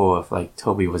have been cool if, like,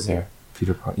 Tobey was there.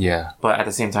 Peter Parker, yeah. But at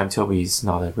the same time, Tobey's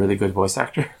not a really good voice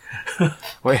actor.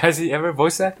 Wait, has he ever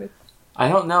voice acted? I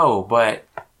don't know, but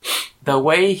the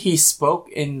way he spoke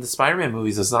in the Spider-Man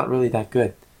movies was not really that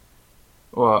good.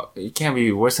 Well, it can't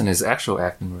be worse than his actual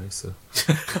acting, right? So.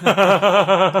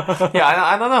 Yeah,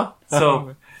 I don't know.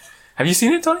 So, have you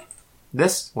seen it, Tony?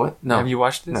 this? What? No. Have you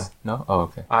watched this? No? Oh,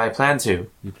 okay. I plan to.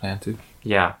 You plan to?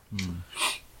 Yeah.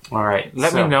 All right.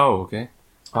 Let me know, okay?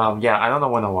 Yeah, I don't know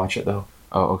when I'll watch it, though.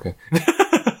 Oh, okay.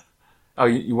 Oh,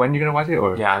 when you're gonna watch it,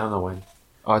 or? Yeah, I don't know when.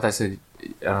 Oh, I thought you said,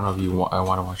 I don't know if you want. I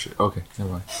want to watch it. Okay,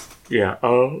 never mind. Yeah.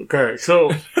 Okay.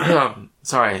 So,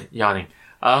 sorry, yawning.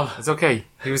 It's okay.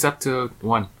 He was up to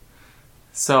 1.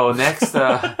 So next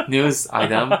news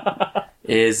item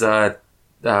is the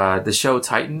show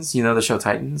Titans. You know the show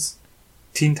Titans?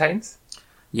 Teen Titans?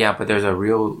 Yeah, but there's a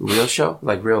real show,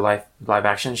 like real live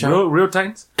action show. Real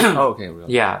Titans? Oh, okay, real.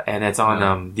 Yeah, and it's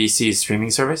on DC's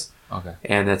streaming service. Okay.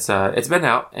 And it's been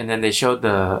out, and then they showed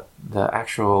the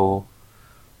actual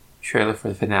trailer for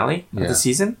the finale of the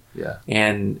season. Yeah.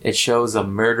 And it shows a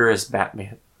murderous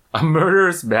Batman. A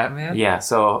murderous Batman? Yeah,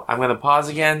 so I'm gonna pause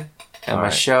again and All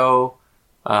right. show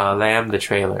Lamb the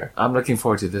trailer. I'm looking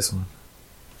forward to this one.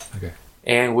 Okay.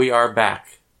 And we are back.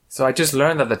 So I just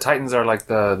learned that the Titans are like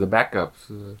the backups.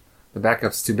 The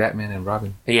backups to Batman and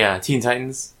Robin. Yeah, Teen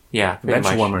Titans. Yeah, pretty Bench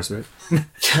much. warmers, right?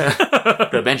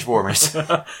 The bench warmers.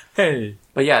 Hey.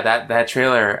 But yeah, that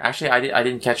trailer. Actually, I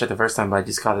didn't catch it the first time, but I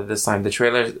just caught it this time. The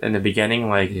trailer in the beginning,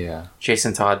 like Yeah.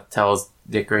 Jason Todd tells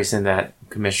Dick Grayson that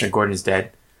Commissioner Gordon is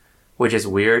dead, which is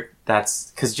weird.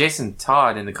 That's because Jason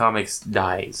Todd in the comics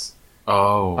dies,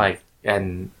 Oh. like,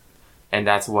 and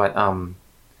that's what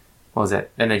was it?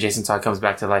 And then Jason Todd comes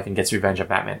back to life and gets revenge of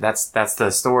Batman. That's the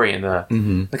story in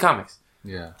the comics.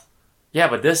 Yeah. Yeah,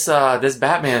 but this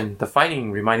Batman, the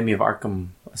fighting reminded me of Arkham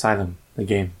Asylum, the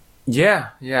game. Yeah.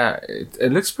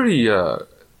 It looks pretty. The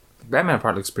Batman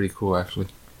part looks pretty cool, actually.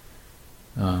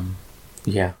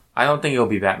 Yeah, I don't think it'll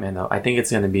be Batman though. I think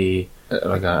it's gonna be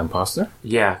Like an imposter.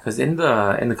 yeah, because in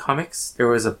the comics there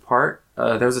was a part,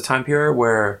 there was a time period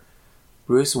where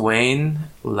Bruce Wayne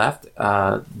left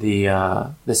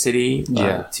the city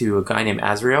to a guy named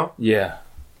Azrael, Yeah.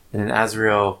 and then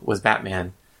Azrael was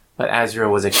Batman, but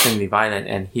Azrael was extremely violent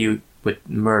and he would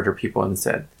murder people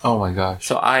instead. Oh my gosh.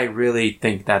 So I really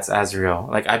think that's Azrael.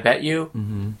 Like I bet you,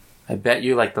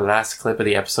 like the last clip of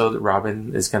the episode,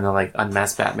 Robin is gonna like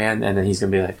unmask Batman, and then he's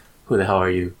gonna be like, "Who the hell are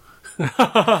you?"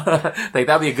 Like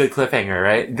that'd be a good cliffhanger,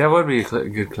 right? That would be a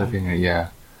good cliffhanger. Yeah.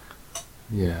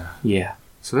 Yeah. Yeah,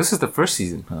 So this is the first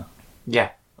season, huh? yeah,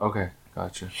 Okay,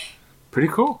 gotcha. Pretty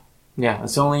cool. yeah.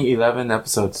 It's only 11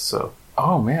 episodes, so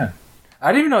Oh man,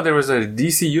 I didn't even know there was a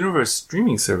DC Universe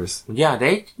streaming service. yeah,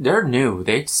 they're new.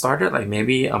 They started like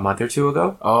maybe a month or two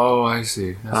ago. Oh, I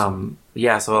see.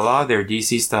 Yeah, so a lot of their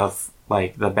DC stuff,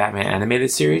 like the Batman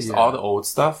animated series, Yeah. all the old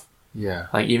stuff, Yeah.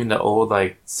 like even the old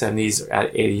like 70s,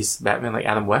 80s Batman, like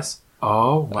Adam West,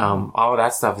 Oh, wow. all of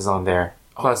that stuff is on there.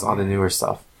 Plus all the newer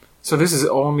stuff. So this is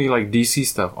only like DC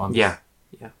stuff on. Yeah,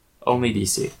 only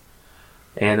DC.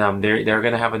 And they're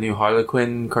gonna have a new Harley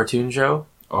Quinn cartoon show.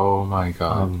 Oh my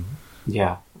god.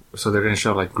 Yeah, So they're gonna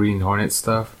show like Green Hornet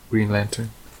stuff, Green Lantern,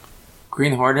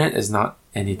 Green Hornet is not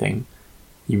anything.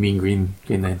 You mean Green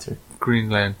Lantern?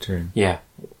 Green Lantern. Yeah,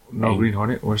 No, Hey. Green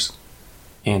Hornet. Where's?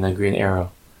 in a Green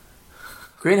Arrow.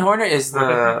 Green Hornet is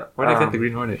the Why did I get the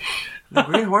Green Hornet? the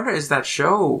Green Hornet is that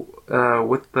show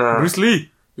with the Bruce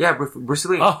Lee. Yeah, Bruce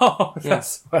Lee. Oh,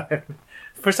 Yes. that's what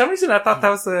for some reason I thought that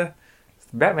was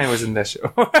Batman was in that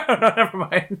show. Never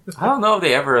mind. I don't know if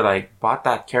they ever like bought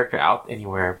that character out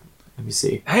anywhere. Let me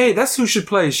see. Hey, that's who should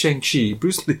play Shang-Chi.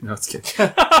 Bruce Lee. No, it's kidding.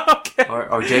 Okay.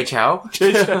 Or Jay Chow.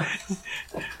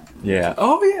 Yeah.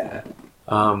 Oh, yeah.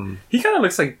 He kind of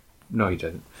looks like... No, he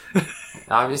doesn't.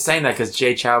 I'm just saying that because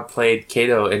Jay Chow played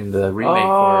Kato in the remake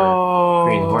for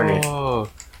Green Hornet.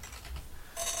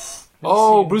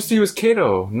 Oh, Bruce Lee was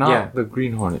Kato, not Yeah. the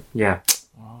Green Hornet. Yeah.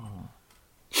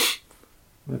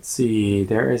 Let's see.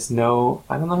 There is no...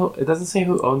 I don't know. It doesn't say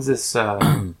who owns this...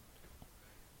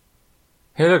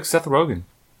 Hey, look, Seth Rogen.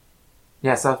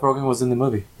 Yeah, Seth Rogen was in the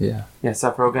movie. Yeah. Yeah,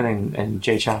 Seth Rogen and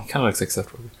Jay Chow. Kind of looks like Seth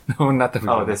Rogen. No, not the Green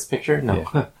Oh, Hornet. this picture? No.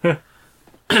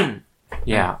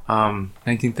 Yeah.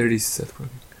 1930s Seth Rogen.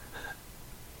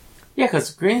 Yeah,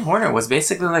 because Green Hornet was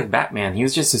basically like Batman. He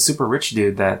was just a super rich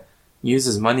dude that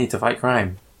uses money to fight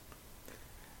crime.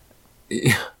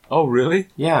 Oh, really?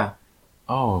 Yeah,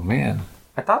 Oh, man.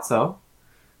 I thought so.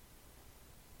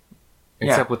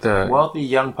 Except with the... wealthy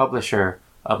young publisher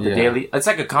of the Yeah. Daily. It's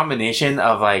like a combination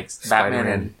of like Batman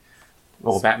Spider-Man.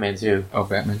 and Batman too. Oh,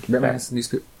 Batman. Batman's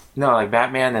newspaper. No, like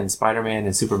Batman and Spider-Man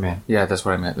and Superman. Yeah, that's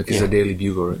what I meant. Like, it's Yeah. a Daily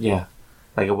Bugle, right? Yeah,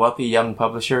 like a wealthy young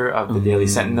publisher of the Daily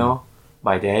Sentinel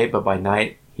by day, but by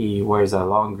night he wears a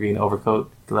long green overcoat,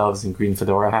 gloves, and green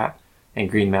fedora hat, and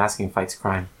green mask and fights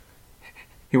crime.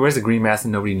 He wears a green mask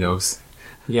and nobody knows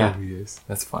Yeah. who he is.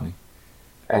 That's funny.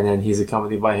 And then he's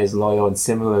accompanied by his loyal and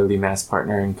similarly masked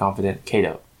partner and confidant,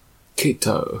 Kato.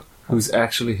 Kato, who's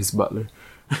actually his butler.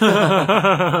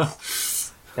 That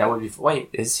would be... Wait,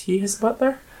 is he his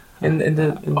butler? I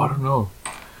don't know.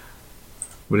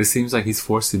 But it seems like he's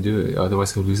forced to do it,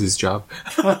 otherwise he'll lose his job.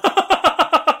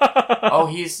 Oh,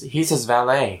 he's his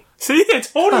valet. See, I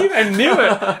told you, I knew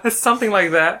it. It's something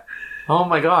like that. Oh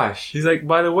my gosh. He's like,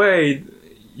 by the way,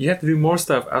 you have to do more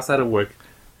stuff outside of work.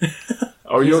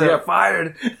 Or He's you'll a- get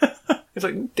fired. It's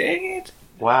like, dang it.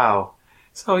 Wow.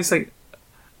 So he's like,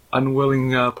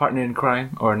 unwilling partner in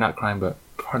crime. Or not crime, but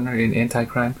partner in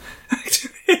anti-crime.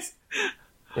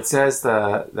 It says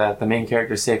that the main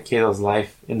character saved Kato's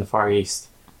life in the Far East.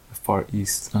 The Far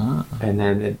East. And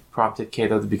then it prompted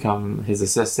Kato to become his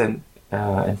assistant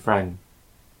and friend.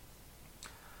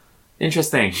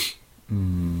 Interesting.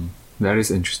 That is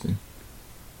interesting.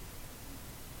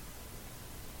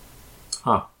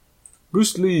 Huh.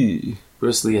 Bruce Lee.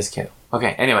 Bruce Lee is Kato.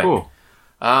 Okay, anyway. Cool.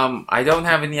 I don't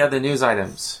have any other news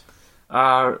items.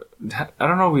 I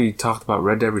don't know. We talked about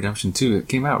Red Dead Redemption 2. It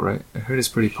came out, right? I heard it's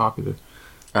pretty popular.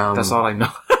 That's all I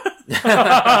know.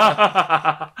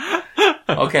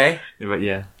 Okay. But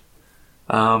yeah.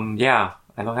 Yeah.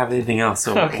 I don't have anything else.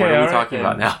 So what Okay, are we alright talking then.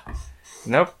 about now?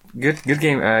 Nope. Good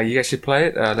game. You guys should play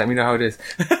it. Let me know how it is.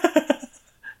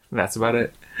 That's about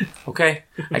it. Okay.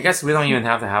 I guess we don't even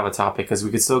have to have a topic because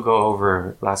we could still go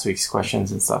over last week's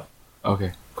questions and stuff.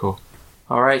 Okay, cool.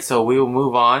 All right. So we will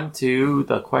move on to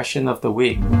the question of the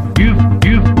week. You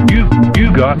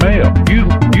got mail. You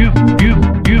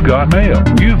got mail.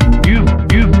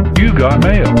 You got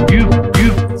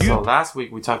mail. So last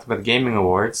week we talked about the gaming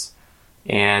awards,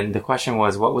 and the question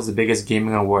was, what was the biggest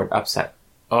gaming award upset?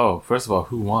 Oh, first of all,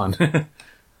 who won?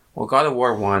 Well, God of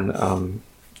War won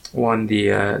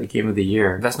the game of the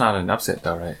year. That's not an upset,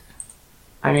 though, right?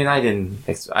 I mean, I didn't.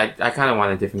 I kind of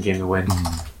want a different game to win,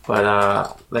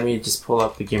 but let me just pull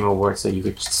up the game award so you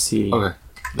could see Okay.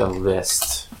 the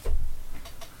list.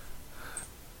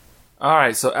 All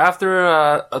right. So after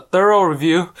a thorough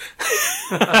review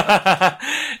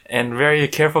and very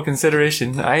careful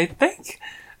consideration, I think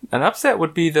an upset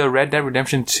would be the Red Dead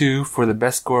Redemption 2 for the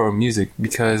best score or music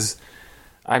because,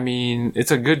 I mean,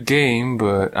 it's a good game,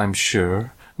 but I'm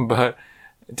sure. But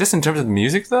just in terms of the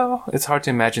music, though, it's hard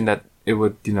to imagine that it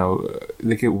would,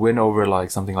 they could win over like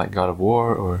something like God of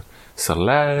War or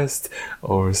Celeste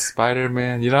or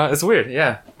Spider-Man. It's weird.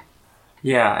 Yeah.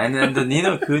 Yeah, and then the Ni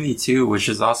no Kuni 2, which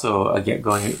is also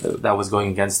going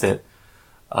against it.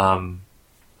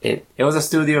 It was a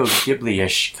Studio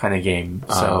Ghibli-ish kind of game,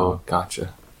 so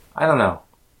gotcha. I don't know.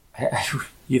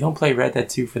 You don't play Red Dead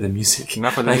 2 for the music.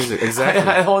 Not for the music, exactly.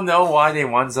 I don't know why they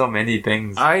won so many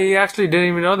things. I actually didn't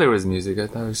even know there was music. I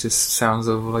thought it was just sounds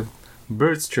of like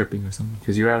birds chirping or something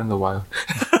because you're out in the wild.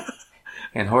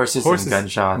 And horses and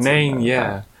gunshots. Neighing, and,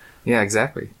 yeah. Yeah,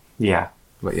 exactly. Yeah.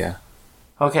 But yeah.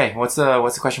 Okay, what's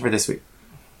the question for this week?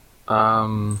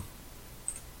 Oh,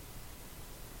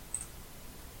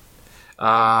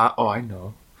 I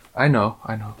know.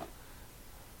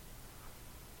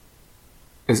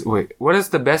 What is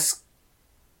the best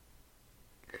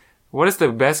What is the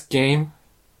best game?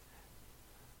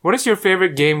 What is your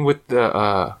favorite game with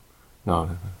the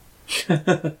no.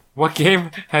 What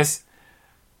game has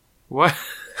what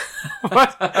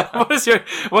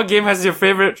what game has your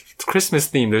favorite Christmas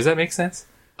theme? Does that make sense?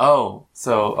 Oh,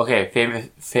 so okay,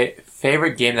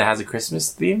 favorite game that has a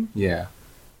Christmas theme? Yeah.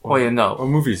 Wait, Or no.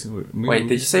 movies. Wait,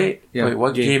 did you say? Yeah, Wait,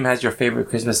 what game. game has your favorite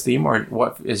Christmas theme, or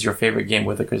what is your favorite game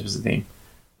with a Christmas theme?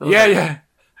 Yeah.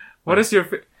 What is your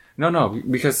No,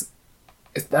 because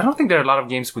I don't think there are a lot of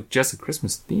games with just a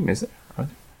Christmas theme, is it? Are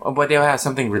there? Oh, but they'll have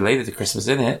something related to Christmas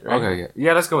in it, right? Okay,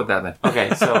 yeah, let's go with that then. Okay,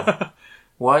 so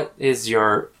what is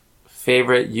your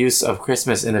favorite use of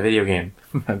Christmas in a video game?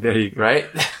 There you go. Right?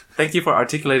 Thank you for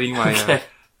articulating my Okay.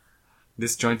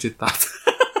 disjointed thoughts.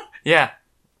 Yeah,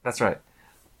 that's right.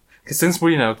 'Cause since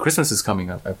Christmas is coming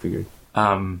up, I figured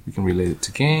we can relate it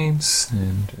to games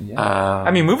and yeah.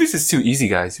 I mean, movies is too easy,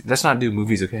 guys. Let's not do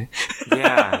movies, okay?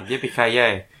 yeah,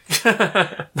 yippee-ki-yay.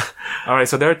 All right,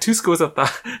 so there are two schools of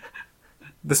thought.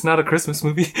 That's not a Christmas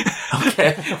movie.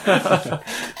 Okay.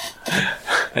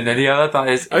 And then the other thought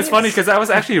is... It's funny because I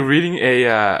was actually reading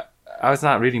I was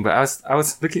not reading, but I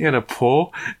was looking at a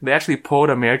poll. They actually polled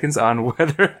Americans on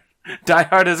whether Die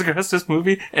Hard is a Christmas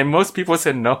movie, and most people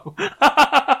said no.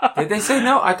 Did they say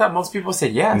no? I thought most people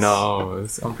said yes. No,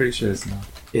 I'm pretty sure it's not.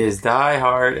 Is Die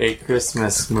Hard a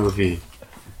Christmas movie?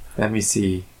 Let me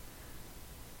see.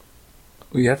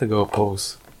 We have to go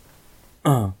polls.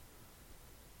 Oh,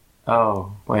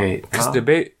 wait. Because Huh?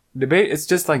 debate, it's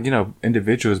just like,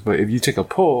 individuals, but if you take a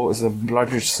poll, it's a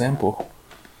larger sample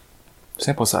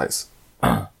size.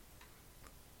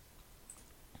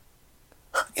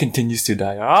 Continues to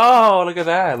die. Oh, look at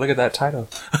that. Look at that title.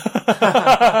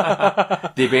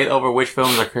 Debate over which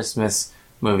films are Christmas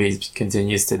movies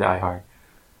continues to die hard.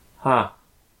 Huh.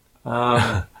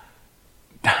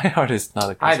 Die Hard is not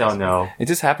a Christmas I don't know. movie. It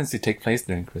just happens to take place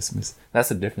during Christmas. That's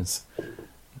the difference.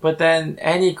 But then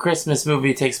any Christmas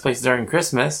movie takes place during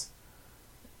Christmas.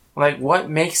 Like, what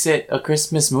makes it a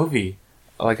Christmas movie?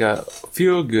 Like a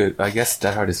feel good. I guess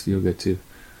Die Hard is feel good too.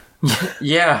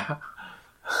 Yeah.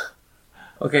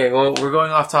 Okay, well, we're going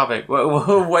off topic.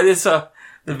 What is the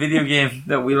video game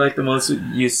that we like the most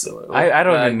use? I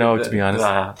don't even know, to be honest.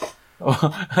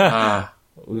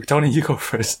 Tony, you go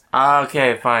first.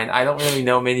 Okay, fine. I don't really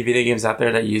know many video games out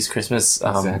there that use Christmas.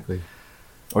 Exactly.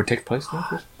 Or take place during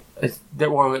Christmas.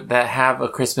 That have a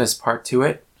Christmas part to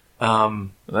it.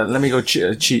 Let me go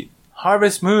cheat.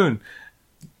 Harvest Moon.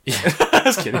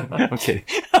 Just kidding. I'm kidding.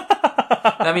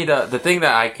 I mean, the thing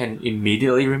that I can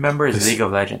immediately remember is League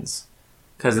of Legends.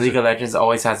 Because League of Legends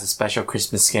always has a special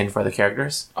Christmas skin for the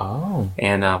characters. Oh.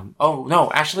 And, oh,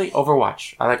 no, actually,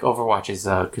 Overwatch. I like Overwatch's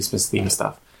Christmas theme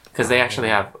stuff. Because they actually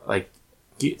have, like,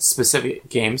 specific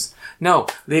games. No,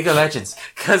 League of Legends.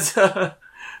 Because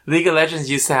League of Legends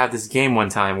used to have this game one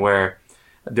time where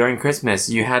during Christmas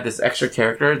you had this extra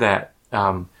character that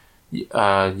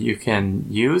you can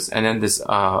use, and then this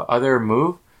other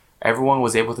move, everyone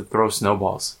was able to throw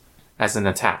snowballs as an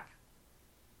attack.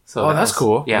 So that's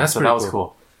cool. Yeah, That's so that pretty was cool.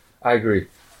 cool. I agree.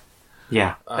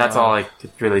 Yeah, that's all I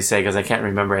could really say because I can't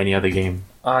remember any other game.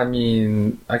 I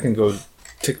mean, I can go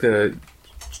take the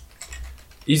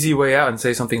easy way out and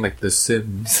say something like The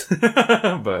Sims.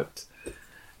 But,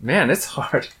 man, it's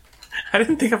hard. I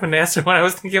didn't think of an answer when I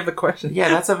was thinking of the question. Yeah,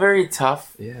 that's a very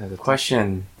tough the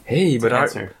question. Hey, but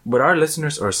answer. our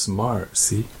listeners are smart,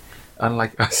 see?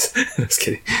 Unlike us. Just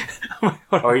kidding.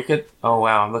 Or you could... Oh,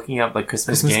 wow, I'm looking up like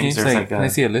Christmas games. There's like can I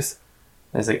see a list?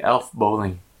 There's like Elf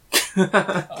Bowling.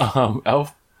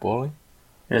 Elf Bowling?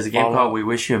 There's a game Fallout. called We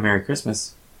Wish You a Merry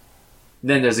Christmas.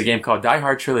 Then there's a game called Die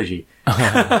Hard Trilogy.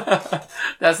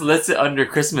 That's listed under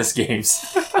Christmas games.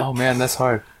 Oh, man, that's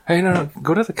hard. Hey, no,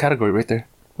 go to the category right there.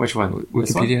 Which one?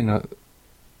 Wikipedia, no.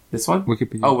 This one?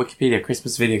 Wikipedia. Oh, Wikipedia.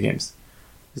 Christmas video games.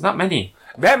 There's not many.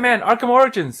 Batman Arkham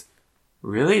Origins!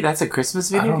 Really? That's a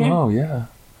Christmas I video don't game? know, yeah.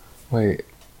 Wait,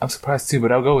 I'm surprised too,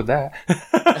 but I'll go with that.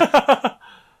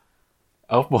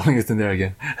 Elf Bowling is in there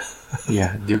again.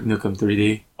 Yeah, Duke Nukem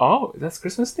 3D. Oh, that's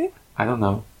Christmas theme? I don't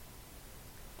know.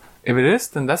 If it is,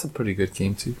 then that's a pretty good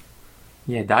game too.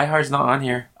 Yeah, Die Hard's not on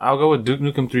here. I'll go with Duke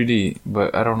Nukem 3D,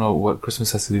 but I don't know what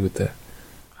Christmas has to do with that.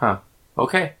 Huh.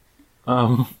 Okay.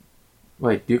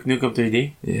 Wait, Duke Nukem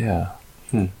 3D? Yeah.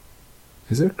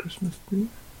 Is there a Christmas theme?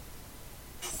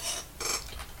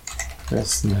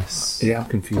 Christmas. Yeah, I'm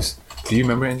confused. Do you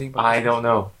remember anything about I don't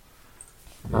know.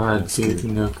 Duke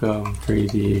Nukem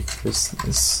 3D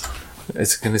Christmas.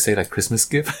 It's gonna say like Christmas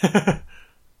gift.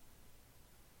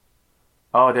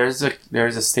 Oh, there's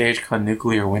a stage called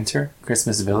Nuclear Winter,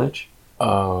 Christmas Village.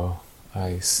 Oh,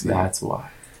 I see. That's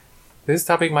why. This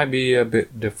topic might be a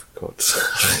bit difficult.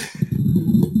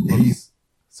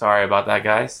 Sorry about that,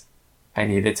 guys. I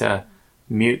needed to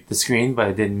mute the screen, but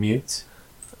I didn't mute.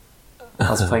 I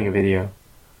was playing a video.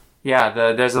 Yeah,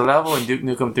 there's a level in Duke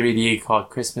Nukem 3D called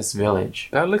Christmas Village.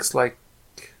 That looks like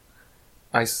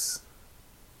Ice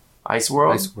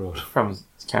World? World. From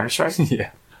Counter-Strike?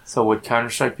 Yeah. So would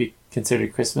Counter-Strike be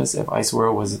considered Christmas if Ice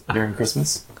World was during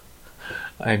Christmas?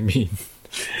 I mean,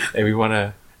 if we want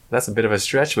to... That's a bit of a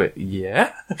stretch, but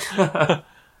yeah.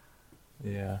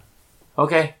 Yeah.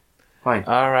 Okay, fine.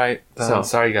 All right. So-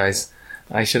 Sorry, guys.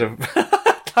 I should have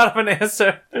thought of an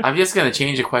answer. I'm just gonna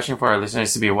change the question for our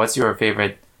listeners to be, what's your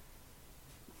favorite...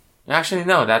 Actually,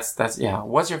 no, that's yeah.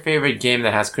 What's your favorite game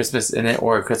that has Christmas in it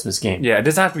or a Christmas game? Yeah, it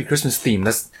doesn't have to be Christmas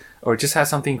themed. Or just has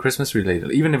something Christmas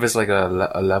related, even if it's like a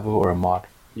level or a mod.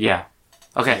 Yeah.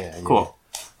 Okay, Yeah, cool.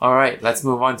 All right, let's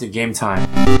move on to game time.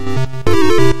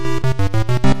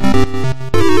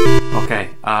 Okay,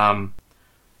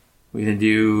 we gonna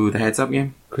do the heads up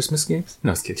game? Christmas games?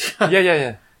 No, it's kidding.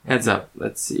 Yeah. Heads up.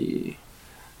 Let's see.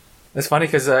 It's funny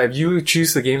because if you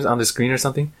choose the games on the screen or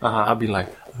something, I'll be like,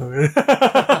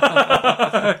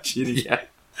 cheating. Yeah.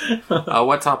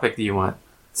 What topic do you want?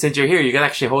 Since you're here, you can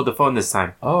actually hold the phone this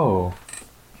time. Oh,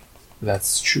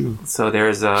 that's true. So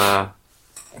there's Can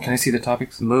I see the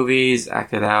topics? movies,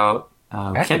 acted out.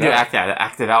 Can't do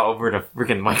acted out over the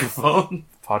freaking microphone.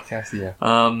 Podcast, yeah.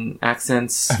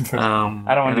 Accents.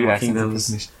 I don't want to do Animal accents Kingdoms,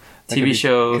 impersonation. That TV could be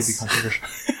shows, controversial.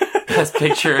 best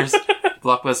pictures,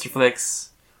 blockbuster flicks,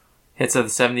 hits of the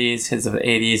 70s, hits of the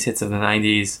 80s, hits of the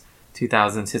 90s,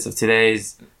 2000s, hits of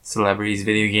today's, celebrities,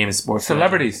 video games, sports.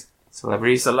 Celebrities.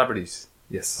 Celebrities?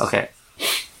 Yes. Okay.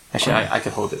 Actually, I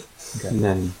could hold it. Okay. And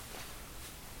then,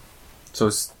 So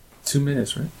it's 2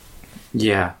 minutes, right?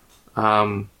 yeah.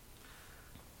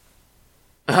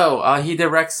 He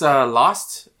directs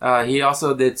Lost. He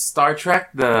also did Star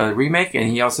Trek, the remake, and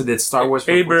he also did Star Wars.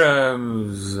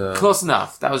 Abrams. Close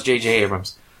enough. That was J.J.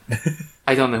 Abrams.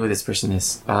 I don't know who this person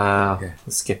is. Okay.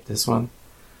 Let's skip this one.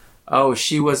 Oh,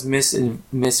 she was Sue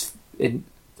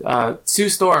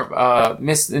Storm,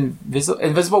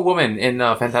 Invisible Woman in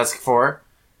Fantastic Four.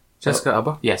 Jessica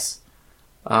Alba. Yes.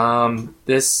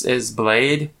 This is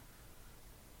Blade.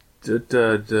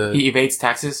 The He evades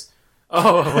taxes.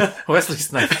 Oh, Wesley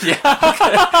Snipes. Yeah.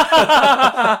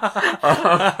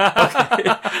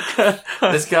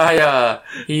 Okay. This guy,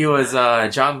 he was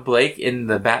John Blake in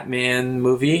the Batman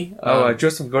movie.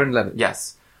 Joseph Gordon-Levitt.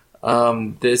 Yes.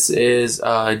 This is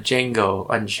Django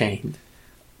Unchained.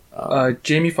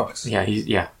 Jamie Foxx. Yeah,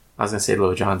 I was gonna say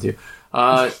Lil Jon too.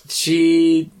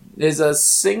 She is a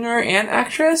singer and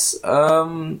actress.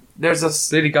 There's a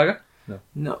Lady Gaga.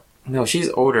 no, she's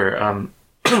older.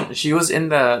 She was in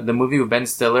the movie with Ben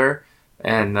Stiller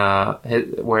and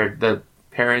where the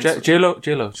parents. J-Lo.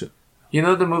 You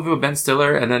know the movie with Ben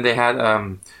Stiller, and then they had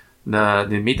the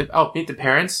Meet the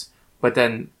Parents. But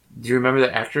then, do you remember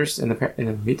the actors in the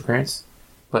Meet the Parents?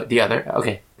 But the other,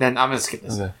 okay. Then I'm gonna skip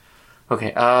this.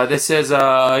 Okay. This is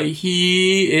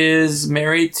he is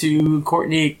married to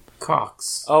Courtney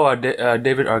Cox. Oh,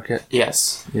 David Arquette.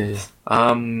 Yes. Yeah.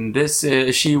 This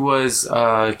is she was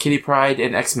Kitty Pryde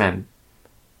in X-Men.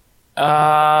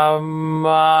 I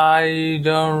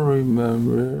don't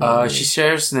remember. She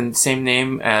shares the same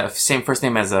name, same first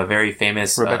name as a very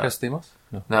famous Rebecca Stamos?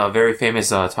 No. No, a very famous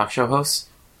talk show host.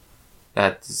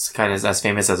 That's kind of as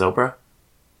famous as Oprah.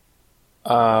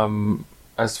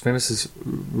 As famous as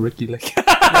Ricky Lake.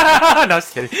 No,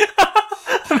 just kidding.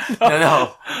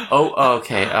 No. Oh,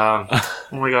 okay. Oh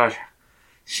my gosh.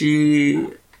 She.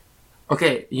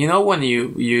 Okay, you know when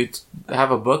you have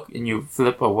a book and you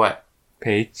flip a what?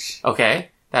 Paige. Okay,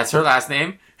 that's her last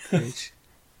name. Paige.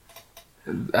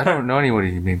 I don't know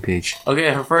anybody named Paige. Okay,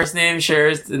 her first name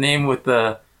shares the name with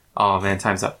the. Oh man,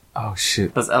 time's up. Oh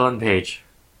shit. That's Ellen Page.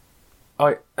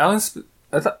 Oh, Ellen's.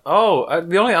 The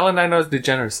only Ellen I know is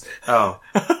DeGeneres. Oh,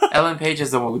 Ellen Page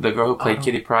is the girl who played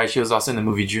Kitty Pryde. She was also in the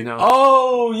movie Juno.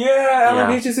 Oh yeah, Ellen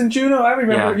Yeah. Page is in Juno. I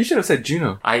remember. Yeah. You should have said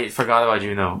Juno. I forgot about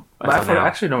Juno. But until now. I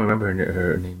actually don't remember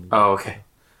her name. Oh, okay.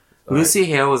 Lucy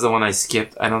Hale was the one I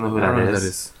skipped. I don't know who I don't know that who is. that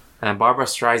is. And Barbara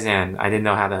Streisand, I didn't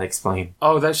know how to explain.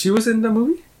 Oh, that she was in the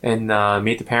movie? In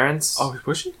Meet the Parents. Oh,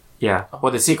 was she? Yeah.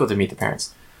 Well, the sequel to Meet the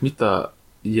Parents. Meet the.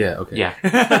 Yeah. Okay.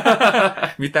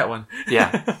 Yeah. Meet that one.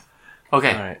 Yeah.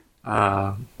 Okay. All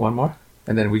right. One more,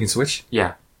 and then we can switch.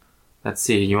 Yeah. Let's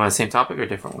see. You want the same topic or a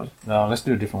different one? No, let's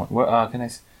do a different one. What can I?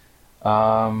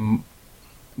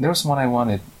 There was one I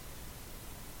wanted.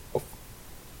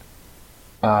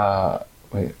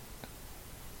 Wait.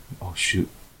 Oh shoot.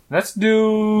 Let's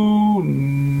do.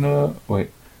 No,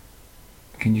 wait.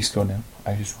 Can you scroll down?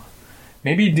 I just want.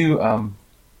 Maybe do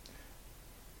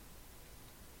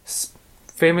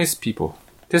famous people.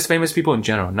 Just famous people in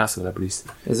general, not celebrities.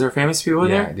 Is there famous people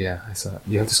Yeah, there? yeah. I saw it.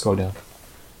 You have to scroll down.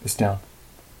 It's down.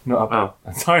 No, up. Oh.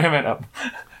 I'm sorry, I meant up.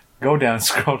 Go down.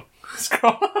 Scroll.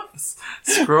 Scroll up.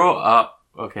 Scroll up.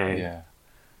 Okay. Yeah.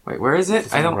 Wait, where is it?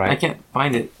 It's on the I right. can't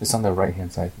find it. It's on the right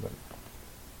hand side. But...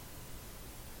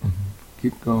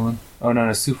 Keep going. Oh no,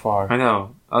 it's too far. I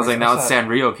know. I was like, now it's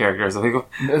Sanrio characters. I think.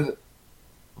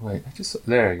 Wait, I just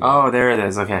there. You go. Oh, there it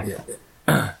is. Okay.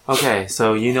 Yeah. Okay,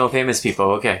 so you know famous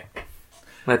people. Okay.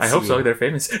 Let's I hope see. so. They're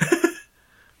famous.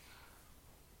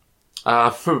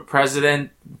 For President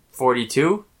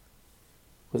 42?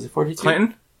 Was it 42?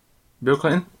 Clinton, Bill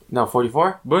Clinton, No,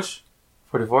 44? Bush,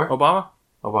 44? Obama.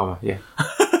 Obama, yeah.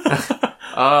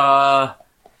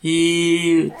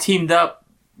 He teamed up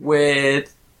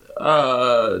with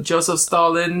Joseph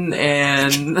Stalin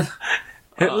and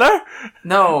Hitler,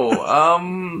 no,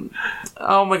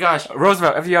 oh my gosh,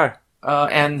 Roosevelt, FDR,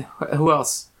 and who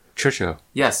else? Churchill.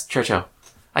 Yes, Churchill.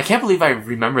 I can't believe I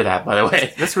remember that, by the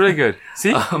way. That's really good.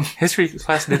 See, Um, history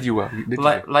class did you well. Did you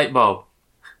Light bulb. well.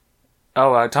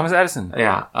 Oh, Thomas Edison,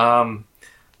 Yeah.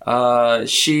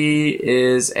 She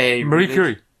is a Marie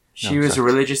Curie, She No, was sorry.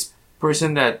 a religious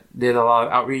person that did a lot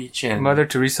of outreach and Mother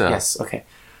Teresa. Yes. Okay.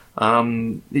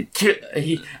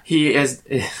 He is.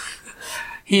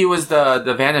 He was the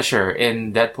Vanisher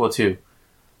in Deadpool 2.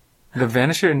 The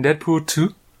Vanisher in Deadpool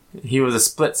 2. He was a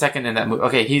split second in that movie.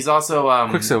 Okay, he's also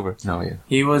Quicksilver. No, yeah.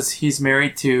 He was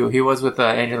married to. He was with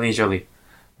Angelina Jolie.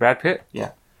 Brad Pitt,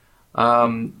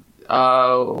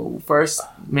 First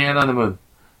man on the moon.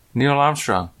 Neil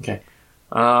Armstrong. Okay.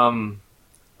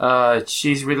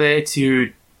 She's related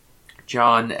to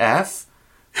John F.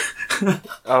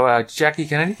 Oh, Jackie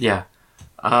Kennedy. Yeah.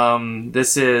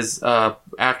 This is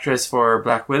actress for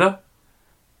Black Widow.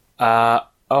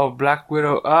 Black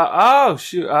Widow.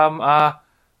 Shoot.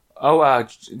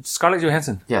 Scarlett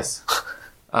Johansson. Yes.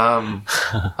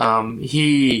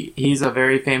 He's a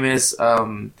very famous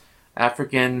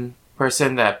African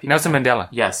person that Nelson Mandela.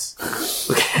 yes.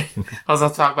 Okay. I was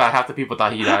going to talk about half the people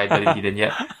thought he died, but he didn't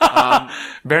yet.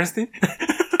 Bernstein.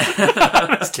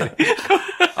 Just kidding.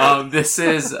 This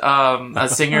is a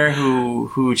singer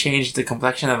who changed the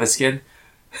complexion of his skin.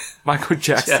 Michael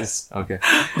Jackson. Yes. Okay.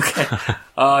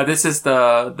 Okay. This is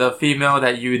the female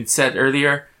that you said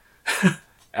earlier.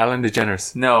 Ellen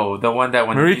DeGeneres. No, the one that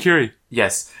when Marie Curie.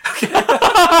 Yes.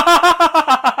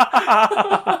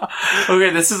 Okay,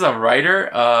 this is a writer.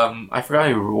 I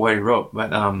forgot what he wrote,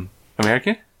 but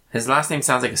American? his last name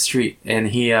sounds like a street, and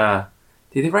he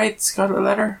did he write Scarlet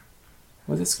Letter?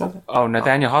 Was it Scarlet? Oh,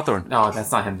 Nathaniel Hawthorne. No,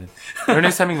 that's not him. Then.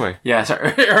 Ernest Hemingway. Yeah,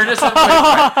 sorry. Ernest Hemingway.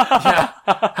 Yeah.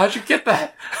 How'd you get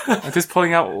that? I'm just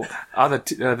pulling out all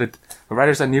the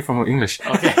writers I knew from English.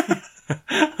 Okay.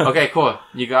 Okay, cool.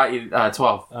 You got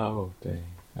 12. Oh, dang.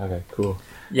 Okay, cool.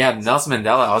 Yeah, Nelson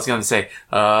Mandela. I was gonna say,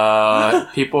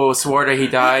 people swore that he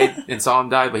died and saw him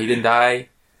die, but he didn't die.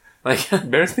 Like,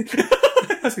 Bernstein?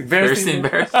 Bernstein.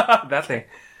 That thing.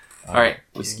 All right,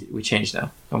 we changed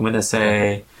now. I'm gonna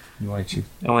say You want to choose?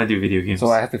 I want to do video games. So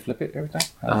I have to flip it every time?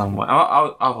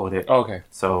 I'll hold it. Okay.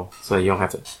 So you don't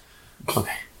have to.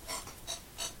 Okay.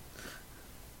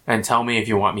 And tell me if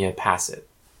you want me to pass it.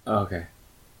 Okay.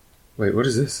 Wait, what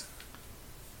is this?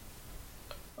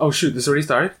 Oh shoot, this already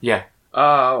started? Yeah.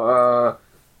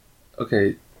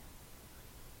 Okay.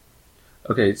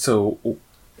 Okay, so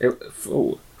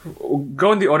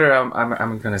go in the order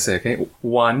I'm gonna say, okay?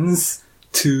 Ones,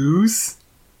 twos,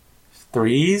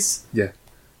 Threes? yeah.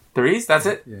 Threes? That's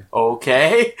it? Yeah.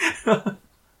 Okay.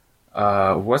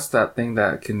 What's that thing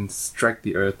that can strike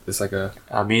the earth? It's like a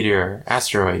A meteor.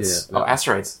 Asteroids. Yeah. Oh,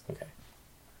 asteroids. Okay.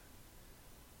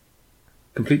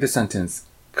 complete the sentence.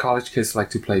 College kids like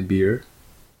to play beer.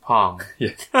 Pong.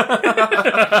 Yeah.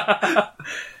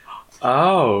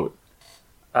 Oh.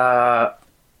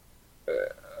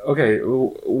 Okay.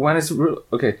 When is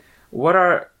okay? What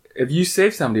are if you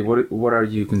save somebody? What are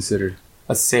you considered?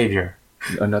 A savior.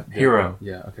 Not Hero.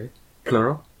 Yeah. Okay.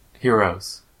 Plural.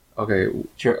 Heroes. Okay.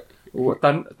 Sure.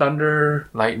 Thunder.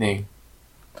 Lightning.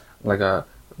 Like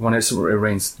when it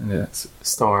rains. And it's,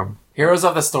 Storm. Heroes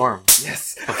of the Storm.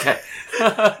 yes. Okay.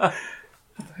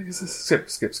 Skip.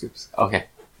 Okay.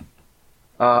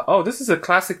 Oh, this is a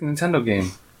classic Nintendo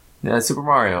game. Super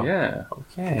Mario. Yeah.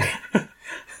 Okay.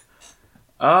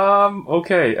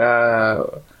 Okay.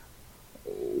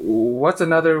 What's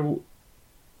another?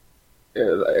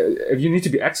 If you need to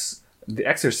be the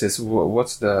Exorcist,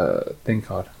 what's the thing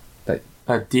called? That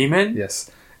A demon?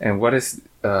 yes. And what is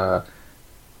that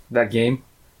game?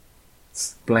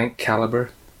 It's blank caliber.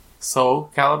 Soul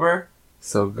Calibur?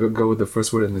 So go with the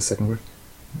first word and the second word.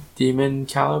 Demon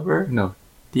Caliber? No.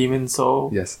 Demon Soul?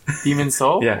 Yes. Demon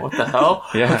Soul? Yeah. What the hell?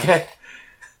 Yeah. Okay.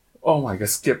 Oh my god,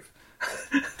 skip.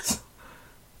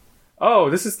 Oh,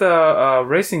 this is the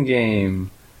racing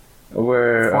game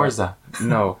where Forza.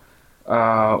 no.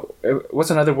 What's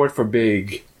another word for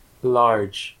big?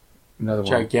 Large. Another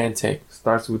one Gigantic.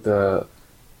 starts with the.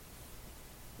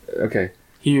 Okay,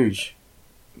 Huge.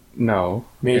 no.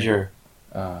 Major.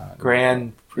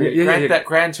 Grand. yeah.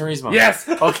 Gran Turismo. Yes.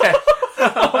 Okay.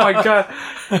 Oh my god.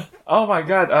 Oh my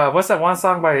god. What's that one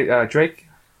song by Drake?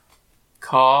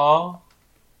 Call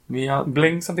me out.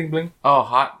 Bling something bling. Oh,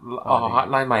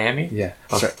 Hotline Miami? Yeah.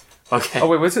 Okay. Sorry. Okay. Oh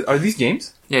wait, what's it? Are these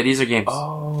games? Yeah, these are games.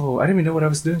 Oh, I didn't even know what I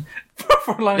was doing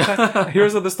for a long time.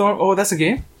 Heroes of the Storm. Oh, that's a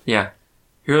game. Yeah.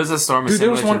 Heroes of the Storm is Dude,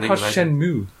 there was similar one to called League of Legends.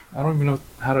 Shenmue. I don't even know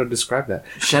how to describe that.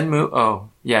 Shenmue. Oh,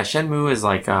 yeah. Shenmue is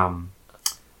like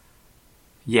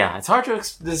yeah, it's hard to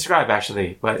describe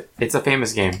actually, but it's a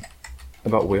famous game.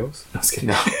 About whales? No, I was kidding.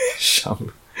 No.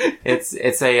 Shamu.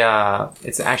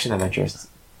 It's action adventures.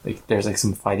 Like there's like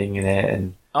some fighting in it,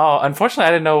 and Oh, unfortunately,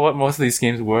 I didn't know what most of these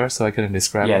games were, so I couldn't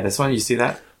describe yeah, it. this one you see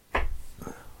that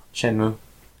Shenmue.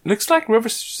 Looks like River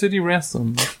City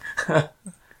Ransom.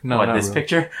 No, What not this really.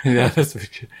 picture? Yeah, this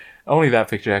picture. Only that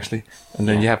picture, actually. And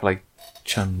then you have, like,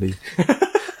 Chun-Li.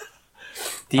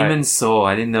 Demon's Soul.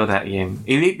 I didn't know that game.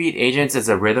 Elite Beat Agents is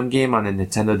a rhythm game on the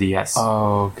Nintendo DS.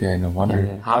 Oh, okay, no wonder.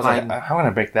 And I was like, Hotline- how can I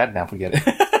break that down? Forget it.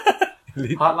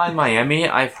 Hotline Miami.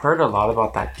 I've heard a lot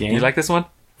about that game. You like this one?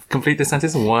 Complete the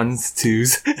sentence. Ones,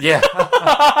 twos. Yeah.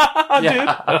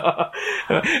 Yeah.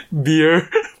 Beer.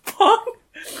 Pong.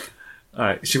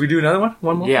 Alright, should we do another one?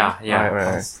 One more? Yeah.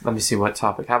 Alright. Let me see what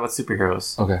topic. How about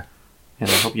superheroes? Okay. And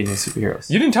I hope you knew superheroes.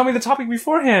 You didn't tell me the topic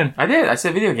beforehand. I did. I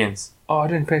said video games. Oh, I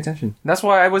didn't pay attention. That's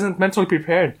why I wasn't mentally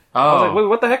prepared. I was Oh. like, wait,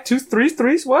 what the heck? Twos,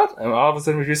 threes? What? And all of a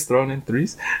sudden we're just throwing in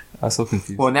threes. I was so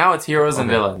confused. Well, now it's heroes and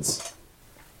Okay. villains.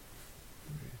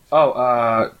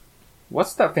 Oh,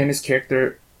 what's that famous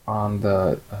character on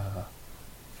the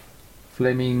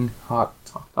Flaming Hot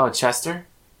Oh, Chester.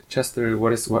 Chester?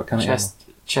 What kind of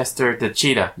Chester the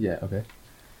cheetah. animal? Yeah, okay.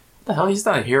 What the hell? He's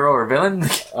not a hero or villain.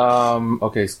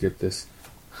 Okay, skip this.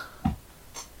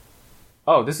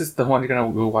 Oh, this is the one you're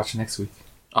gonna go watch next week.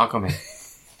 Aquaman.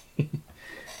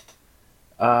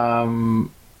 I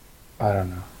don't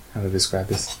know how to describe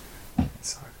this.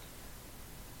 It's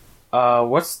hard.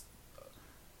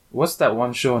 What's that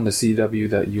one show on the CW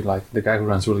that you like? The guy who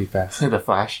runs really fast. The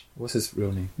Flash. What's his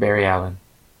real name? Barry Allen.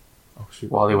 Oh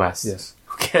shoot. Wally West. Yes.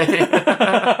 Okay.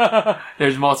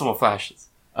 There's multiple Flashes.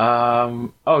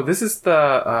 Oh, this is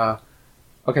the.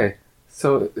 Okay,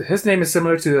 so his name is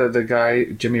similar to the guy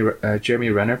Jeremy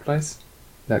Renner plays,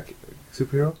 that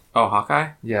superhero. Oh,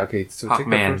 Hawkeye. Yeah. Okay. So Hawkman. take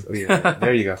that first. Oh yeah.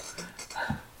 There you go.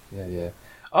 Yeah.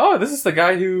 Oh, this is the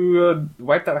guy who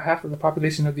wiped out half of the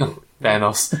population of the.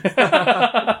 Thanos.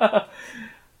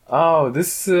 Oh,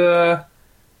 this.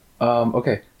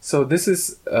 Okay, so this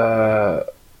is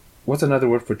what's another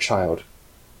word for child?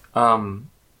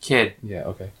 Kid. Yeah.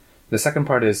 Okay. The second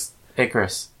part is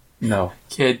Icarus. no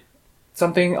Kid.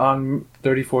 something on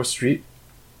 34th Street.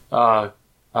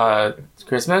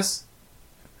 Christmas.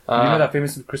 You know that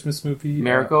famous Christmas movie?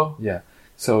 Miracle? Yeah.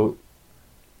 So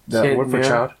the Kid word for Mira-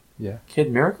 child. Yeah.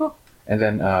 Kid Miracle. And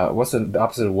then what's the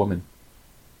opposite of woman?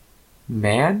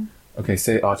 Man. Okay,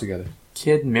 say it all together.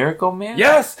 Kid Miracle Man.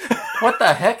 Yes. What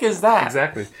the heck is that?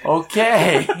 Exactly.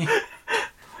 Okay.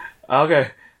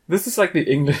 Okay. This is like the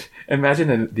English.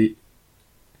 Imagine the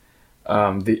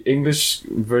English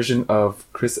version of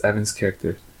Chris Evans'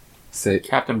 character. Say.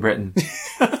 Captain Britain.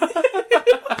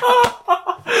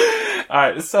 All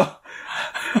right. So,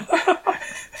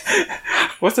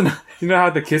 what's an? You know how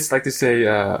the kids like to say?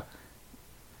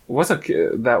 What's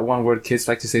that one word kids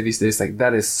like to say these days? Like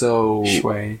that is so.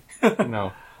 Shui.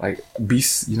 No, like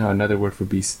beast. You know another word for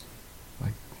beast.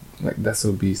 Like that's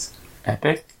so beast.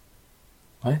 Epic.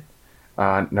 What?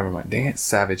 Never mind. Dang it,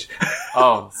 savage.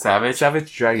 Oh, Savage.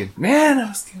 Savage dragon.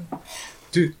 Man,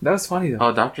 dude, that was funny though.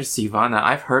 Oh, Dr. Sivana.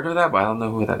 I've heard of that, but I don't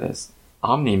know who that is.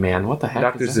 Omni-Man. What the heck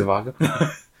Dr. is that?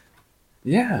 Zivago.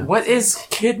 Yeah. What is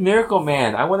Kid Miracle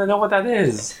Man? I want to know what that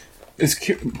is. Is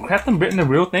Captain Britain a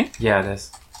real thing? Yeah, it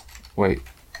is. Wait,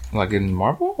 like in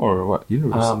Marvel or what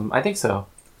universe? I think so.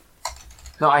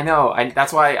 No, I know.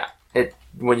 That's why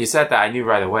when you said that, I knew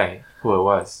right away who it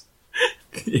was.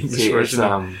 English See, it's,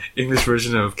 English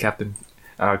version of Captain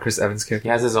Chris Evans' character. he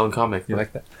has his own comic. You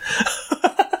like that?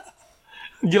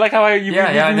 You like how I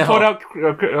I pulled know.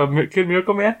 out Kid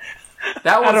Miracle Man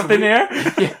That out was of thin weird.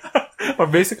 air? Yeah. Or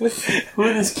basically. Who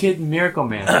is Kid Miracle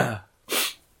Man?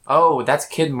 Oh, that's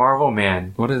Kid Marvel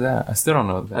Man. What is that? I still don't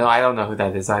know that. No, I don't know who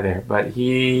that is either. But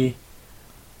he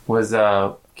was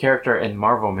a character in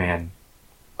Marvel Man.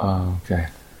 Oh, okay.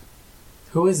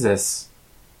 Who is this?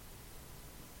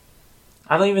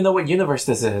 I don't even know what universe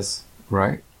this is.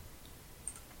 Right?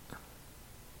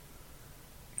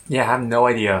 Yeah, I have no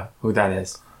idea who that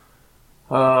is.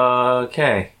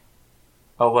 Okay.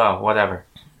 Oh well, whatever.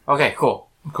 Okay, cool.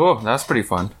 Cool. That's pretty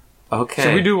fun. Okay.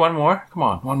 Should we do one more? Come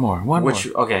on, one more.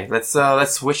 Which? Okay, let's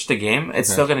switch the game.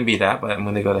 It's still gonna be that, but I'm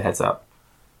gonna go to heads up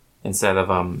instead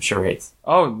of charades.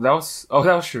 Oh, that was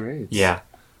charades. Yeah.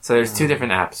 So there's two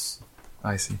different apps.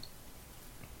 I see.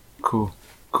 Cool.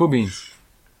 Cool beans.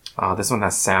 Oh, this one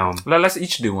has sound. Let's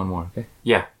each do one more, okay?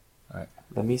 Yeah. Alright.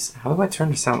 Let me. How do I turn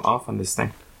the sound off on this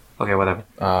thing? Okay, whatever.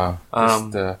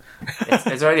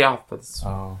 It's already off, but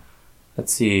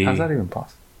let's see. How's that even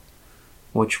possible?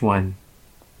 Which one?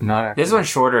 Not actually. This one's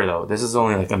shorter though. This is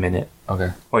only like a minute.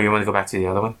 Okay. Or you want to go back to the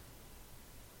other one?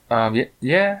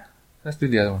 Yeah. Let's do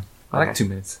the other one. I like Okay. 2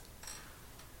 minutes.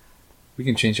 We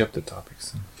can change up the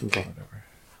topics. Okay. Whatever.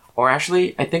 Or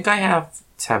actually, I think I have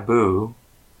taboo.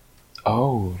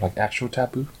 Oh, like actual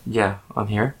taboo? Yeah, on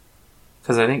here.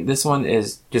 Because I think this one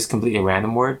is just completely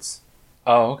random words.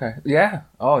 Oh, okay. Yeah.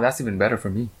 Oh, that's even better for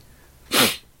me.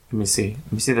 Let me see.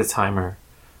 Let me see the timer.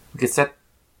 We could set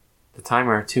the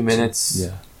timer 2 minutes.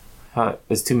 Yeah.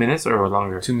 Is 2 minutes or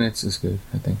longer? 2 minutes is good,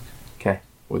 I think. Okay,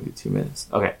 we'll do 2 minutes.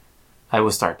 Okay, I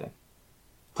will start then.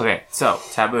 Okay, so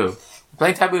taboo.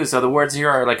 Playing taboo, so the words here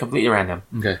are like completely random,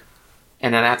 Okay.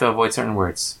 and then I have to avoid certain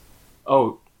words.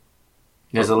 Oh,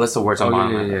 there's a list of words on the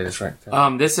bottom. yeah, that's right.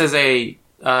 This is a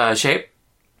shape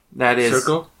that is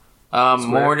Circle?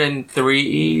 more than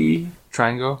 3,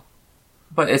 Triangle?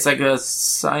 but it's like a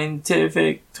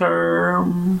scientific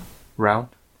term. Round?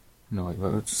 No,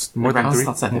 it's more than Round's 3.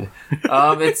 not scientific.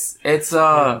 it's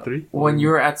More than 3? when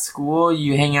you're at school,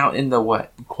 you hang out in the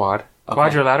what? Quad? Okay.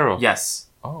 Quadrilateral? Yes.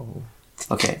 Oh.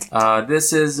 Okay.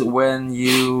 This is when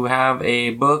you have a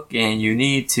book and you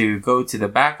need to go to the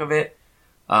back of it.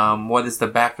 What is the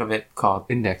back of it called?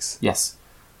 Index. Yes.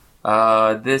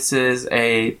 This is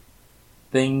a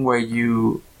thing where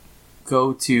you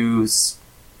go to.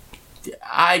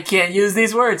 I can't use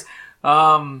these words.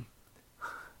 The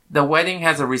wedding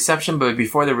has a reception, but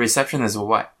before the reception is a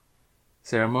what?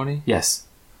 Ceremony? Yes.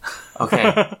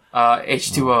 Okay.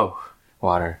 H2O.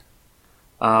 Water.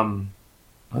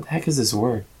 What the heck is this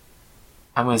word?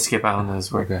 I'm gonna skip. I don't know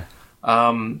this word. Okay.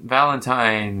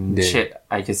 Valentine. Day. Shit,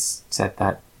 I just said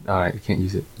that. Alright, you can't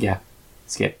use it. Yeah.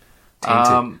 Skip.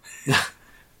 Tainted.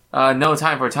 No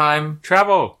time for time.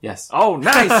 Travel! Yes. Oh,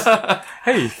 nice!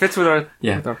 Hey, fits with our,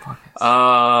 Yeah. with our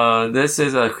podcast. This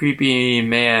is a creepy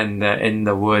man that in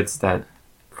the woods that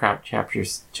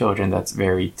captures children that's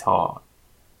very tall.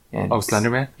 And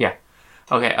Slenderman? Yeah.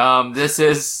 Okay, this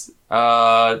is,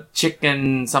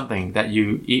 chicken something that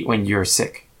you eat when you're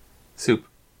sick. Soup.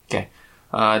 Okay.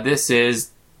 This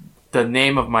is the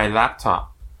name of my laptop.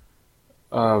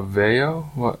 Veo?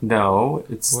 What? No,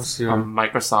 it's What's your- a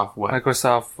Microsoft what?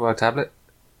 Microsoft tablet?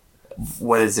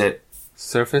 What is it?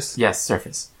 Surface? Yes,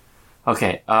 Surface.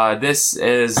 Okay, this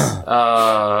is,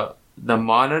 the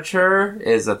monitor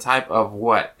is a type of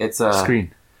what? It's a...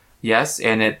 Screen. Yes,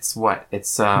 and it's what?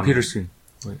 It's, Computer screen.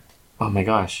 Wait. Oh my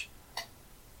gosh.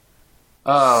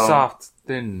 Oh. Soft,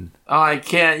 thin. Oh, I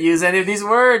can't use any of these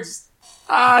words.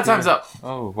 Time's up.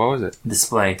 Oh, what was it?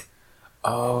 Display.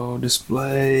 Oh,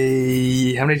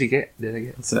 display. How many did I get?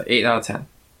 It's an 8 out of 10.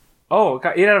 Oh,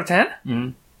 got 8 out of 10? Mm-hmm.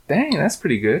 Dang, that's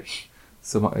pretty good.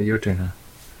 So, your turn, huh?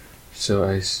 So,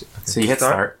 okay. So you hit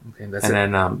start. Okay, that's And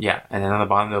it. then, and then on the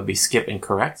bottom there'll be skip and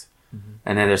correct. Mm-hmm.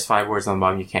 And then there's 5 words on the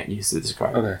bottom you can't use to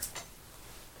describe. Okay.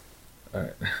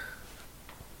 Alright.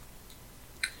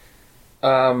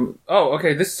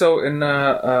 Okay. This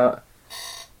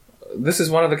is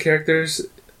one of the characters.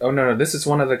 Oh no, this is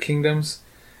one of the kingdoms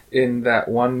in that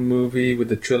one movie with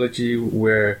the trilogy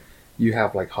where you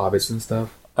have like hobbits and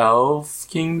stuff. Elf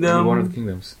Kingdom. One of the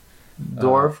kingdoms.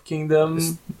 Dwarf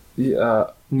Kingdom.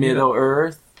 Middle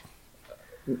Earth.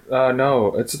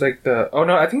 No, it's like the. Oh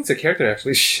no, I think it's a character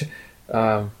actually.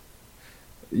 The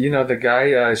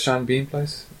guy Sean Bean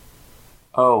plays.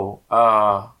 Oh,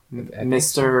 think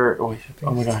Mr. Oh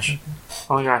my gosh.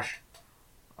 Oh my gosh.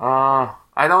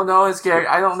 I don't know his character.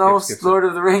 I don't know Skip. Lord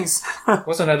of the Rings.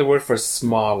 What's another word for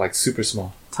small, like super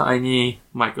small? Tiny,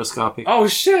 microscopic. Oh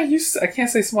shit! I can't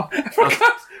say small. I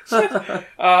forgot. Shit.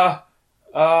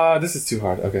 This is too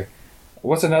hard. Okay.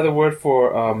 What's another word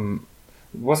for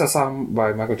What's that song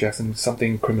by Michael Jackson?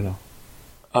 Something criminal.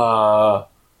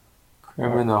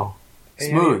 Criminal. Hey,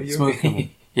 Smooth. you- Smooth criminal.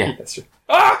 Yeah. That's true.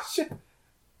 Shit.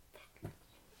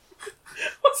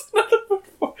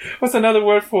 What's another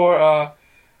word for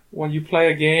when you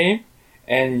play a game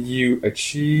and you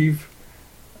achieve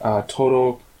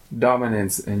total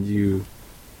dominance and you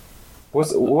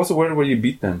what's the word where you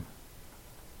beat them?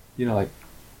 You know, like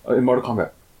In Mortal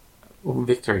Kombat.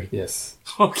 Victory. Yes.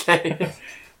 Okay.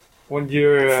 When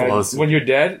Flows. you're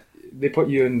dead, they put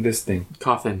you in this thing.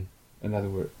 Coffin. Another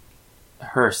word.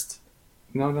 Hearst.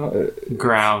 No.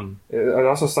 Ground. It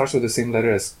also starts with the same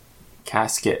letter as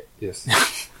Casket. yes.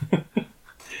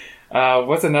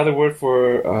 What's another word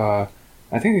for?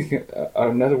 I think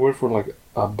another word for like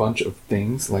a bunch of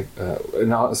things. Like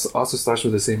it also starts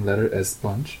with the same letter as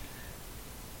bunch.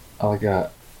 Like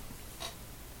a.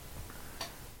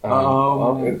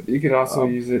 You could also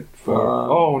use it for.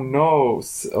 Oh no!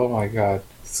 Oh my god!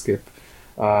 Skip.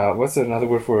 What's another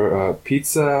word for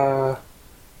pizza?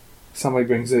 Somebody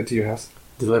brings it to your house.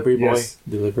 Delivery boy. Yes.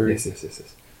 Delivery.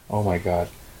 Yes. Oh my god!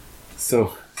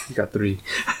 So you got 3.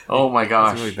 Oh my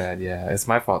gosh. It's really bad. Yeah, it's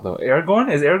my fault though.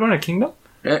 Aragorn, is Aragorn a kingdom?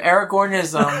 Aragorn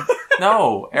is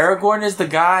no. Aragorn is the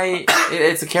guy.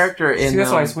 It's a character in. See,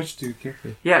 that's why I switched to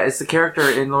character. Yeah, it's the character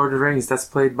in Lord of the Rings that's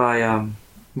played by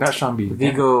Not Sean Bean.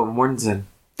 Viggo Mortensen.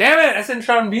 Damn it! I said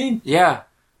Sean Bean. Yeah.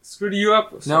 Screwed you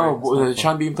up. No,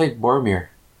 Sean Bean played Boromir.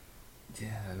 Yeah,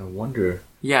 no wonder.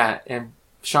 Yeah, and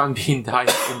Sean Bean died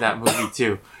in that movie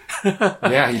too.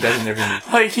 Yeah, he does in every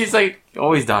movie. Like he's like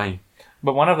always dying.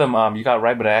 But one of them, you got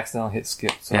right, but I accidentally hit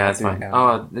skip. So Yeah, that that's didn't fine.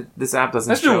 count. Oh, this app doesn't.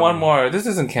 Let's show do one me. more. This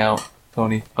doesn't count,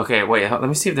 Tony. Okay, wait. Let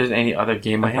me see if there's any other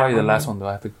game. I Probably have the last one though.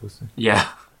 I have to go to. Yeah.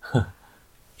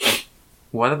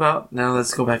 What about now?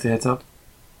 Let's go back to heads up.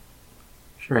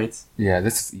 Charades. Yeah,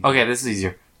 this is easy. Okay, this is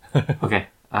easier. Okay,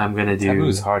 I'm gonna do. Taboo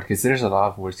is hard because there's a lot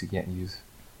of words you can't use.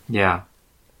 Yeah.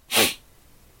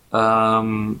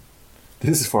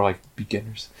 This is for like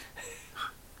beginners.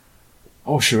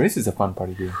 Oh, charades is a fun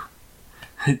party game.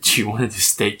 Do you want to do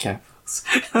state capitals?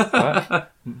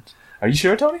 What? Are you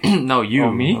sure, Tony? No, you.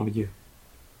 Oh, me? No, you.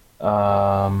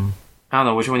 I I don't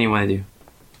know which one you want to do.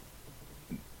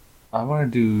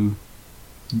 want to do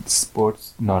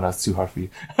sports. No, that's too hard for you.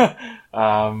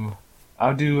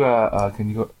 I'll do. Can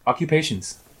you go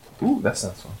occupations? Ooh, that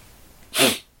sounds fun.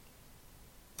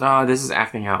 This is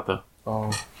acting out though. Oh,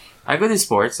 I go to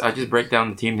sports. I just break down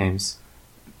the team names.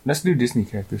 let's do Disney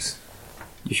characters.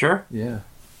 You sure? Yeah.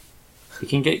 It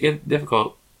can get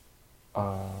difficult.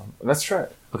 Let's try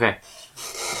it. Okay.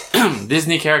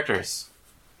 Disney characters.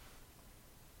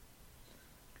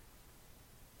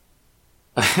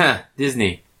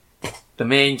 Disney. The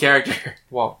main character.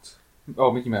 Walt.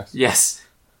 Oh, Mickey Mouse. Yes.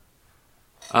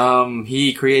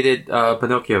 He created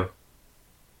Pinocchio.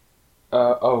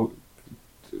 I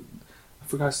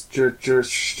forgot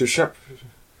Geppetto.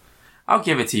 I'll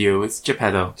give it to you. It's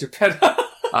Geppetto. Geppetto.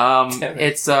 Damn it.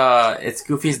 It's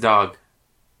Goofy's dog.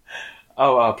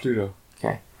 Oh, Pluto.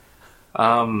 Okay.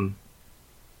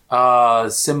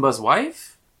 Simba's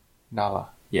wife? Nala.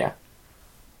 Yeah.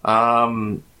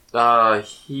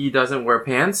 He doesn't wear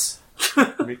pants.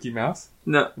 Mickey Mouse.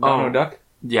 No. Donald Duck.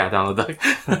 Yeah, Donald Duck.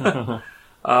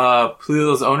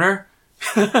 Pluto's owner.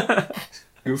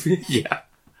 Goofy. Yeah.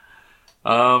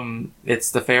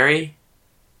 It's the fairy.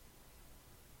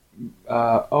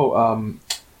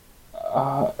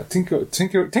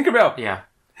 Tinkerbell. Yeah.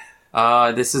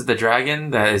 This is the dragon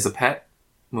that is a pet.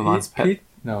 Mulan's pet. Pete?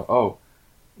 No. Oh.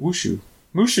 Mushu.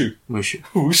 Mushu. Wushu.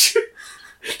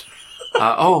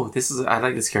 This is I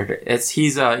like this character.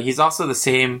 He's also the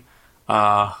same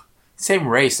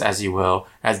race as you will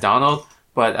as Donald,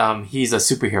 but he's a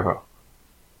superhero.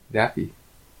 Daffy.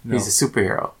 No. He's a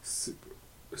superhero.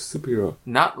 Superhero.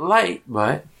 Not light,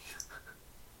 but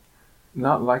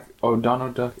Not like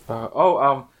Donald Duck.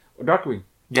 Darkwing.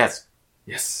 yes.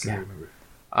 Yes. Yeah. I remember.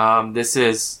 This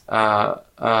is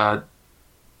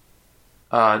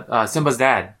Simba's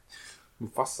dad.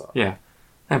 Mufasa. Yeah.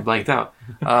 I blanked out.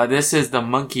 This is the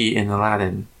monkey in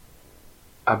Aladdin.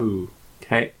 Abu.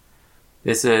 Okay.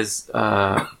 This is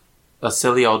a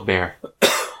silly old bear.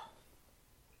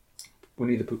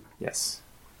 Winnie the Pooh. Yes.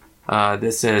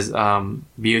 This is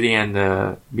Beauty and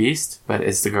the Beast, but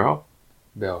it's the girl.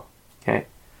 Belle. Okay.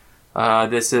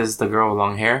 This is the girl with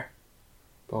long hair.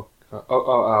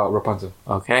 Rapunzel.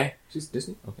 Okay. She's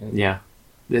Disney? Okay. Yeah.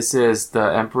 This is the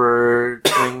Emperor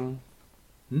thing.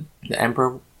 The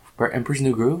Emperor's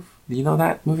New Groove. Do you know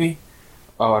that movie?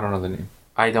 Oh, I don't know the name.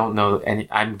 I don't know any.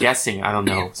 I'm guessing. I don't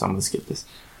know. So I'm gonna skip this.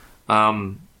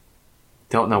 Don't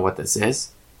know what this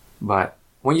is, but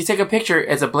when you take a picture,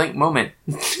 it's a blank moment.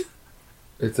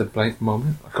 It's a blank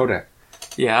moment. Kodak.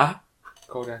 Yeah.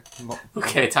 Kodak.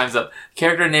 Okay. Time's up.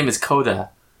 Character name is Coda.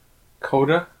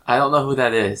 Coda? I don't know who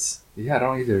that is. Yeah, I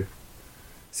don't either.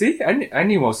 See, I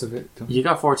knew most of it. You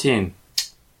got 14.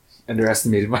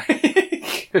 Underestimated my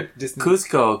Disney.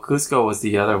 Cusco was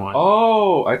the other one.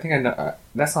 Oh, I think I know.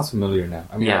 That sounds familiar now.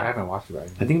 I mean, Yeah. I haven't watched it.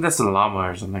 I think that's a llama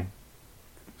or something.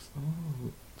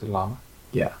 The llama.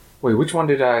 Yeah. Wait, which one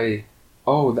did I?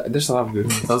 Oh, there's a lot of good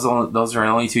ones. Those are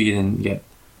the only two you didn't get.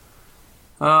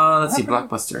 Let's see,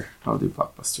 Blockbuster. I'll do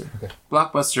Blockbuster. Okay.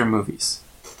 Blockbuster movies.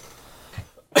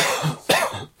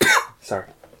 Sorry.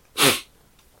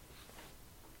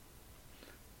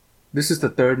 This is the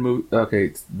third movie.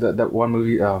 Okay, that one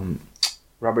movie.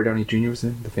 Robert Downey Jr. was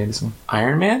in, the famous one.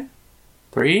 Iron Man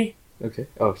 3. Okay.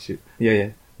 Oh shoot. Yeah.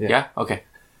 Yeah. Okay.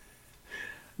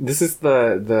 This is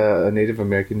the Native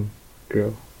American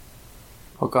girl.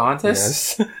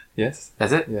 Pocahontas. Yes. Yes.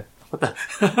 That's it. Yeah. What the?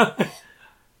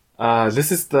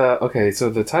 This is the okay. So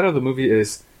the title of the movie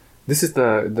is. This is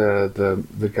the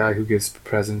guy who gives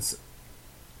presents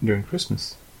during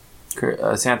Christmas.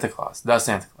 Santa Claus. The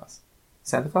Santa Claus.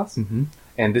 Santa Claus. Mm-hmm.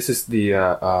 And this is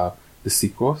the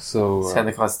sequel. So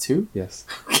Santa Claus 2. yes.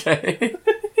 Okay.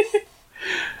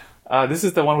 This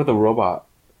is the one with the robot.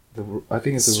 I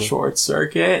think it's a Short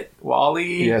Circuit.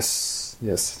 Wall-E. Yes.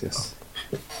 This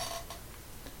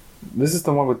is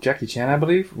the one with Jackie Chan, I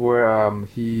believe, where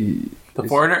he The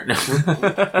Foreigner.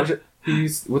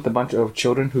 he's with a bunch of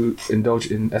children who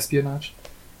indulge in espionage.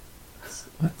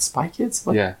 What? Spy Kids?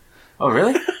 What? Yeah. Oh,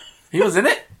 really? He was in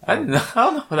it? I don't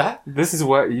know that. This is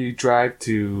what you drive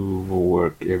to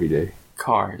work every day.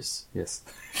 Cars. Yes.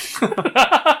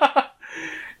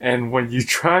 And when you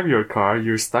drive your car,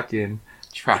 you're stuck in.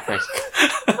 Traffic.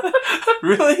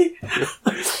 Really?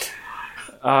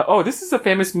 This is a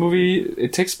famous movie.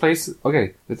 It takes place.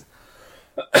 Okay. The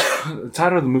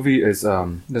title of the movie is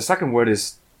the second word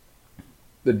is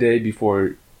the day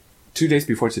before, 2 days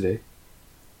before today.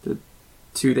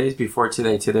 2 days before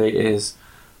today. Today is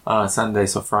Sunday,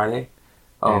 so Friday.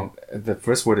 Oh, And the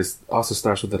first word is also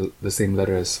starts with the same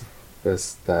letter as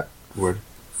that word.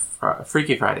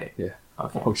 Freaky Friday. Yeah.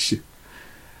 Okay. Oh shoot.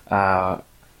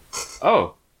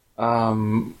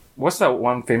 What's that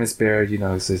one famous bear? You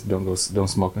know, it says don't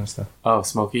smoke and stuff. Oh,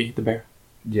 Smokey the Bear.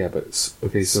 Yeah, but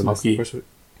okay. So that's Smokey. the first word.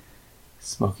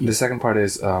 Smokey. The second part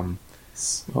is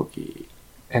Smokey.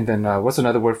 and then what's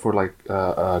another word for like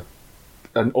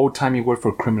an old timey word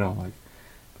for criminal like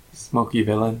Smokey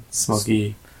villain.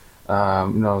 Smokey.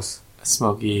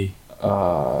 Smokey.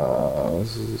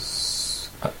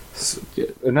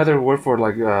 Another word for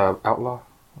like outlaw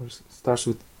or starts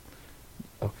with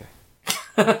okay.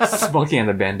 Smokey and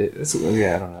the Bandit.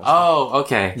 I don't know. Oh,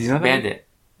 okay. You know that? Bandit.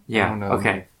 Yeah. I don't know.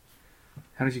 Okay.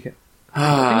 How did you get?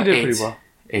 I think you did pretty well.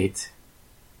 8.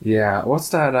 Yeah. What's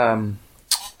that?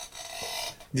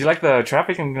 Do you like the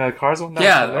traffic and cars one?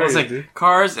 Yeah, it was like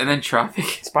cars and then traffic.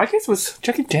 Spy Kids was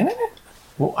Jackie Chan in it?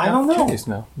 Well, I don't know.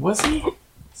 No. Was he?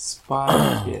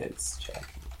 Spy Kids.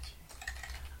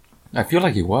 I feel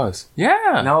like he was.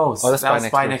 Yeah. No, Oh, that's that was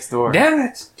Spy Next Door. Damn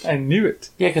it! I knew it.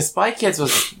 Yeah, because Spy Kids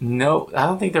was no. I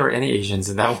don't think there were any Asians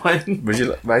in that one.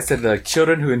 But I said the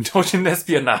children who indulge in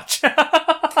espionage.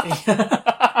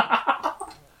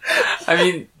 I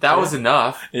mean, that was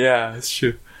enough. Yeah, it's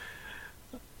true.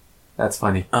 That's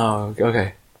funny. Oh,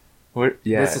 okay.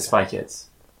 Yeah. This is Spy Kids.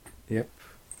 Yep.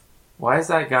 Why does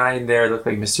that guy in there look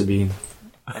like Mr. Bean?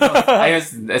 I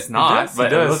guess it's not, does,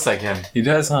 but he it does. looks like him. He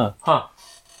does, huh? Huh.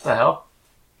 What the hell?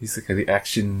 He's like the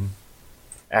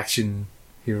action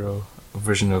hero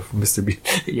version of Mr. Bean.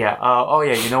 Yeah. Oh,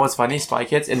 yeah. You know what's funny? Spy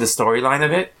Kids, in the storyline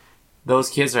of it, those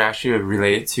kids are actually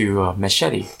related to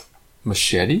Machete.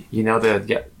 Machete? You know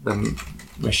the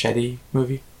Machete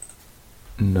movie?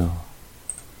 No.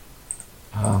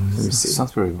 Let me see.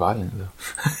 Sounds very violent though.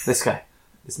 This guy.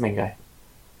 This main guy.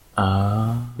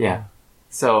 Ah. Yeah.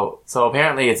 So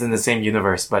apparently it's in the same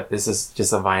universe, but this is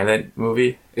just a violent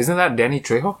movie. Isn't that Danny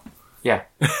Trejo? Yeah.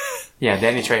 Yeah,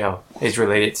 Danny Trejo is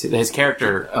related to... His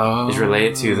character is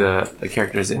related to the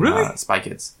characters in Really? Spy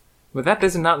Kids. But that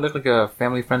does not look like a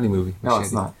family-friendly movie. No,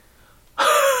 it's not.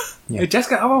 Yeah.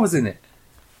 Jessica Alba was in it.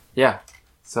 Yeah.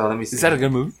 So let me see. Is that a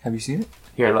good movie? Have you seen it?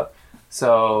 Here, look.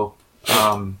 So,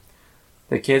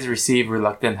 the kids receive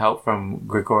reluctant help from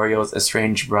Gregorio's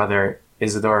estranged brother,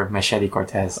 Isidore Machete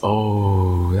Cortez.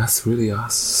 Oh, that's really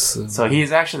awesome. So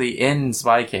he's actually in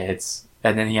Spy Kids,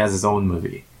 and then he has his own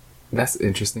movie. That's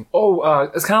interesting. Oh,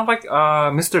 it's kind of like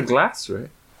Mr. Glass, right?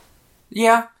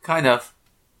 Yeah, kind of.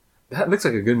 That looks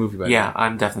like a good movie, by the Yeah, way.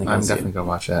 I'm definitely I'm gonna see definitely it. gonna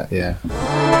watch that. Yeah.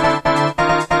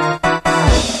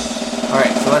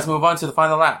 Alright, so let's move on to the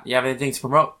final lap. You have anything to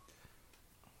promote?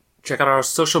 Check out our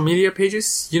social media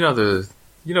pages. You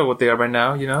know what they are right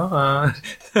now.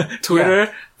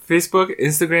 Twitter, Facebook,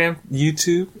 Instagram,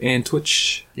 YouTube, and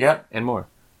Twitch, Yep, and more.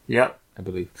 yep. I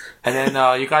believe. And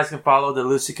then you guys can follow the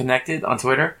Loosely Connected on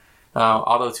Twitter.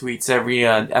 Auto tweets every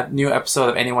new episode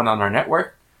of anyone on our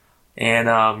network. And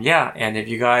and if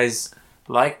you guys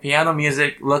like piano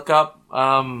music, look up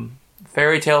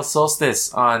Fairy Tale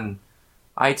Solstice on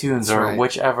iTunes That's or right.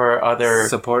 whichever other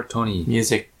Support Tony.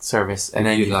 music service. And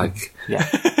then you can- like. Yeah.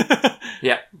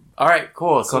 Yeah. All right,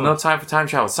 cool. So Cool. no time for time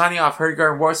travel. Signing off,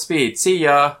 Herdgar and Warp Speed. See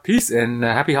ya. Peace and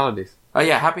happy holidays. Oh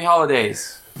yeah, happy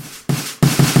holidays.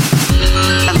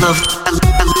 I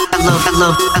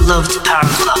loved Power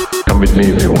Glove. Come with me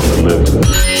if you want to live.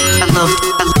 I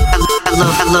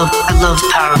loved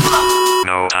Power Glove.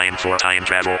 No time for time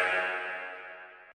travel.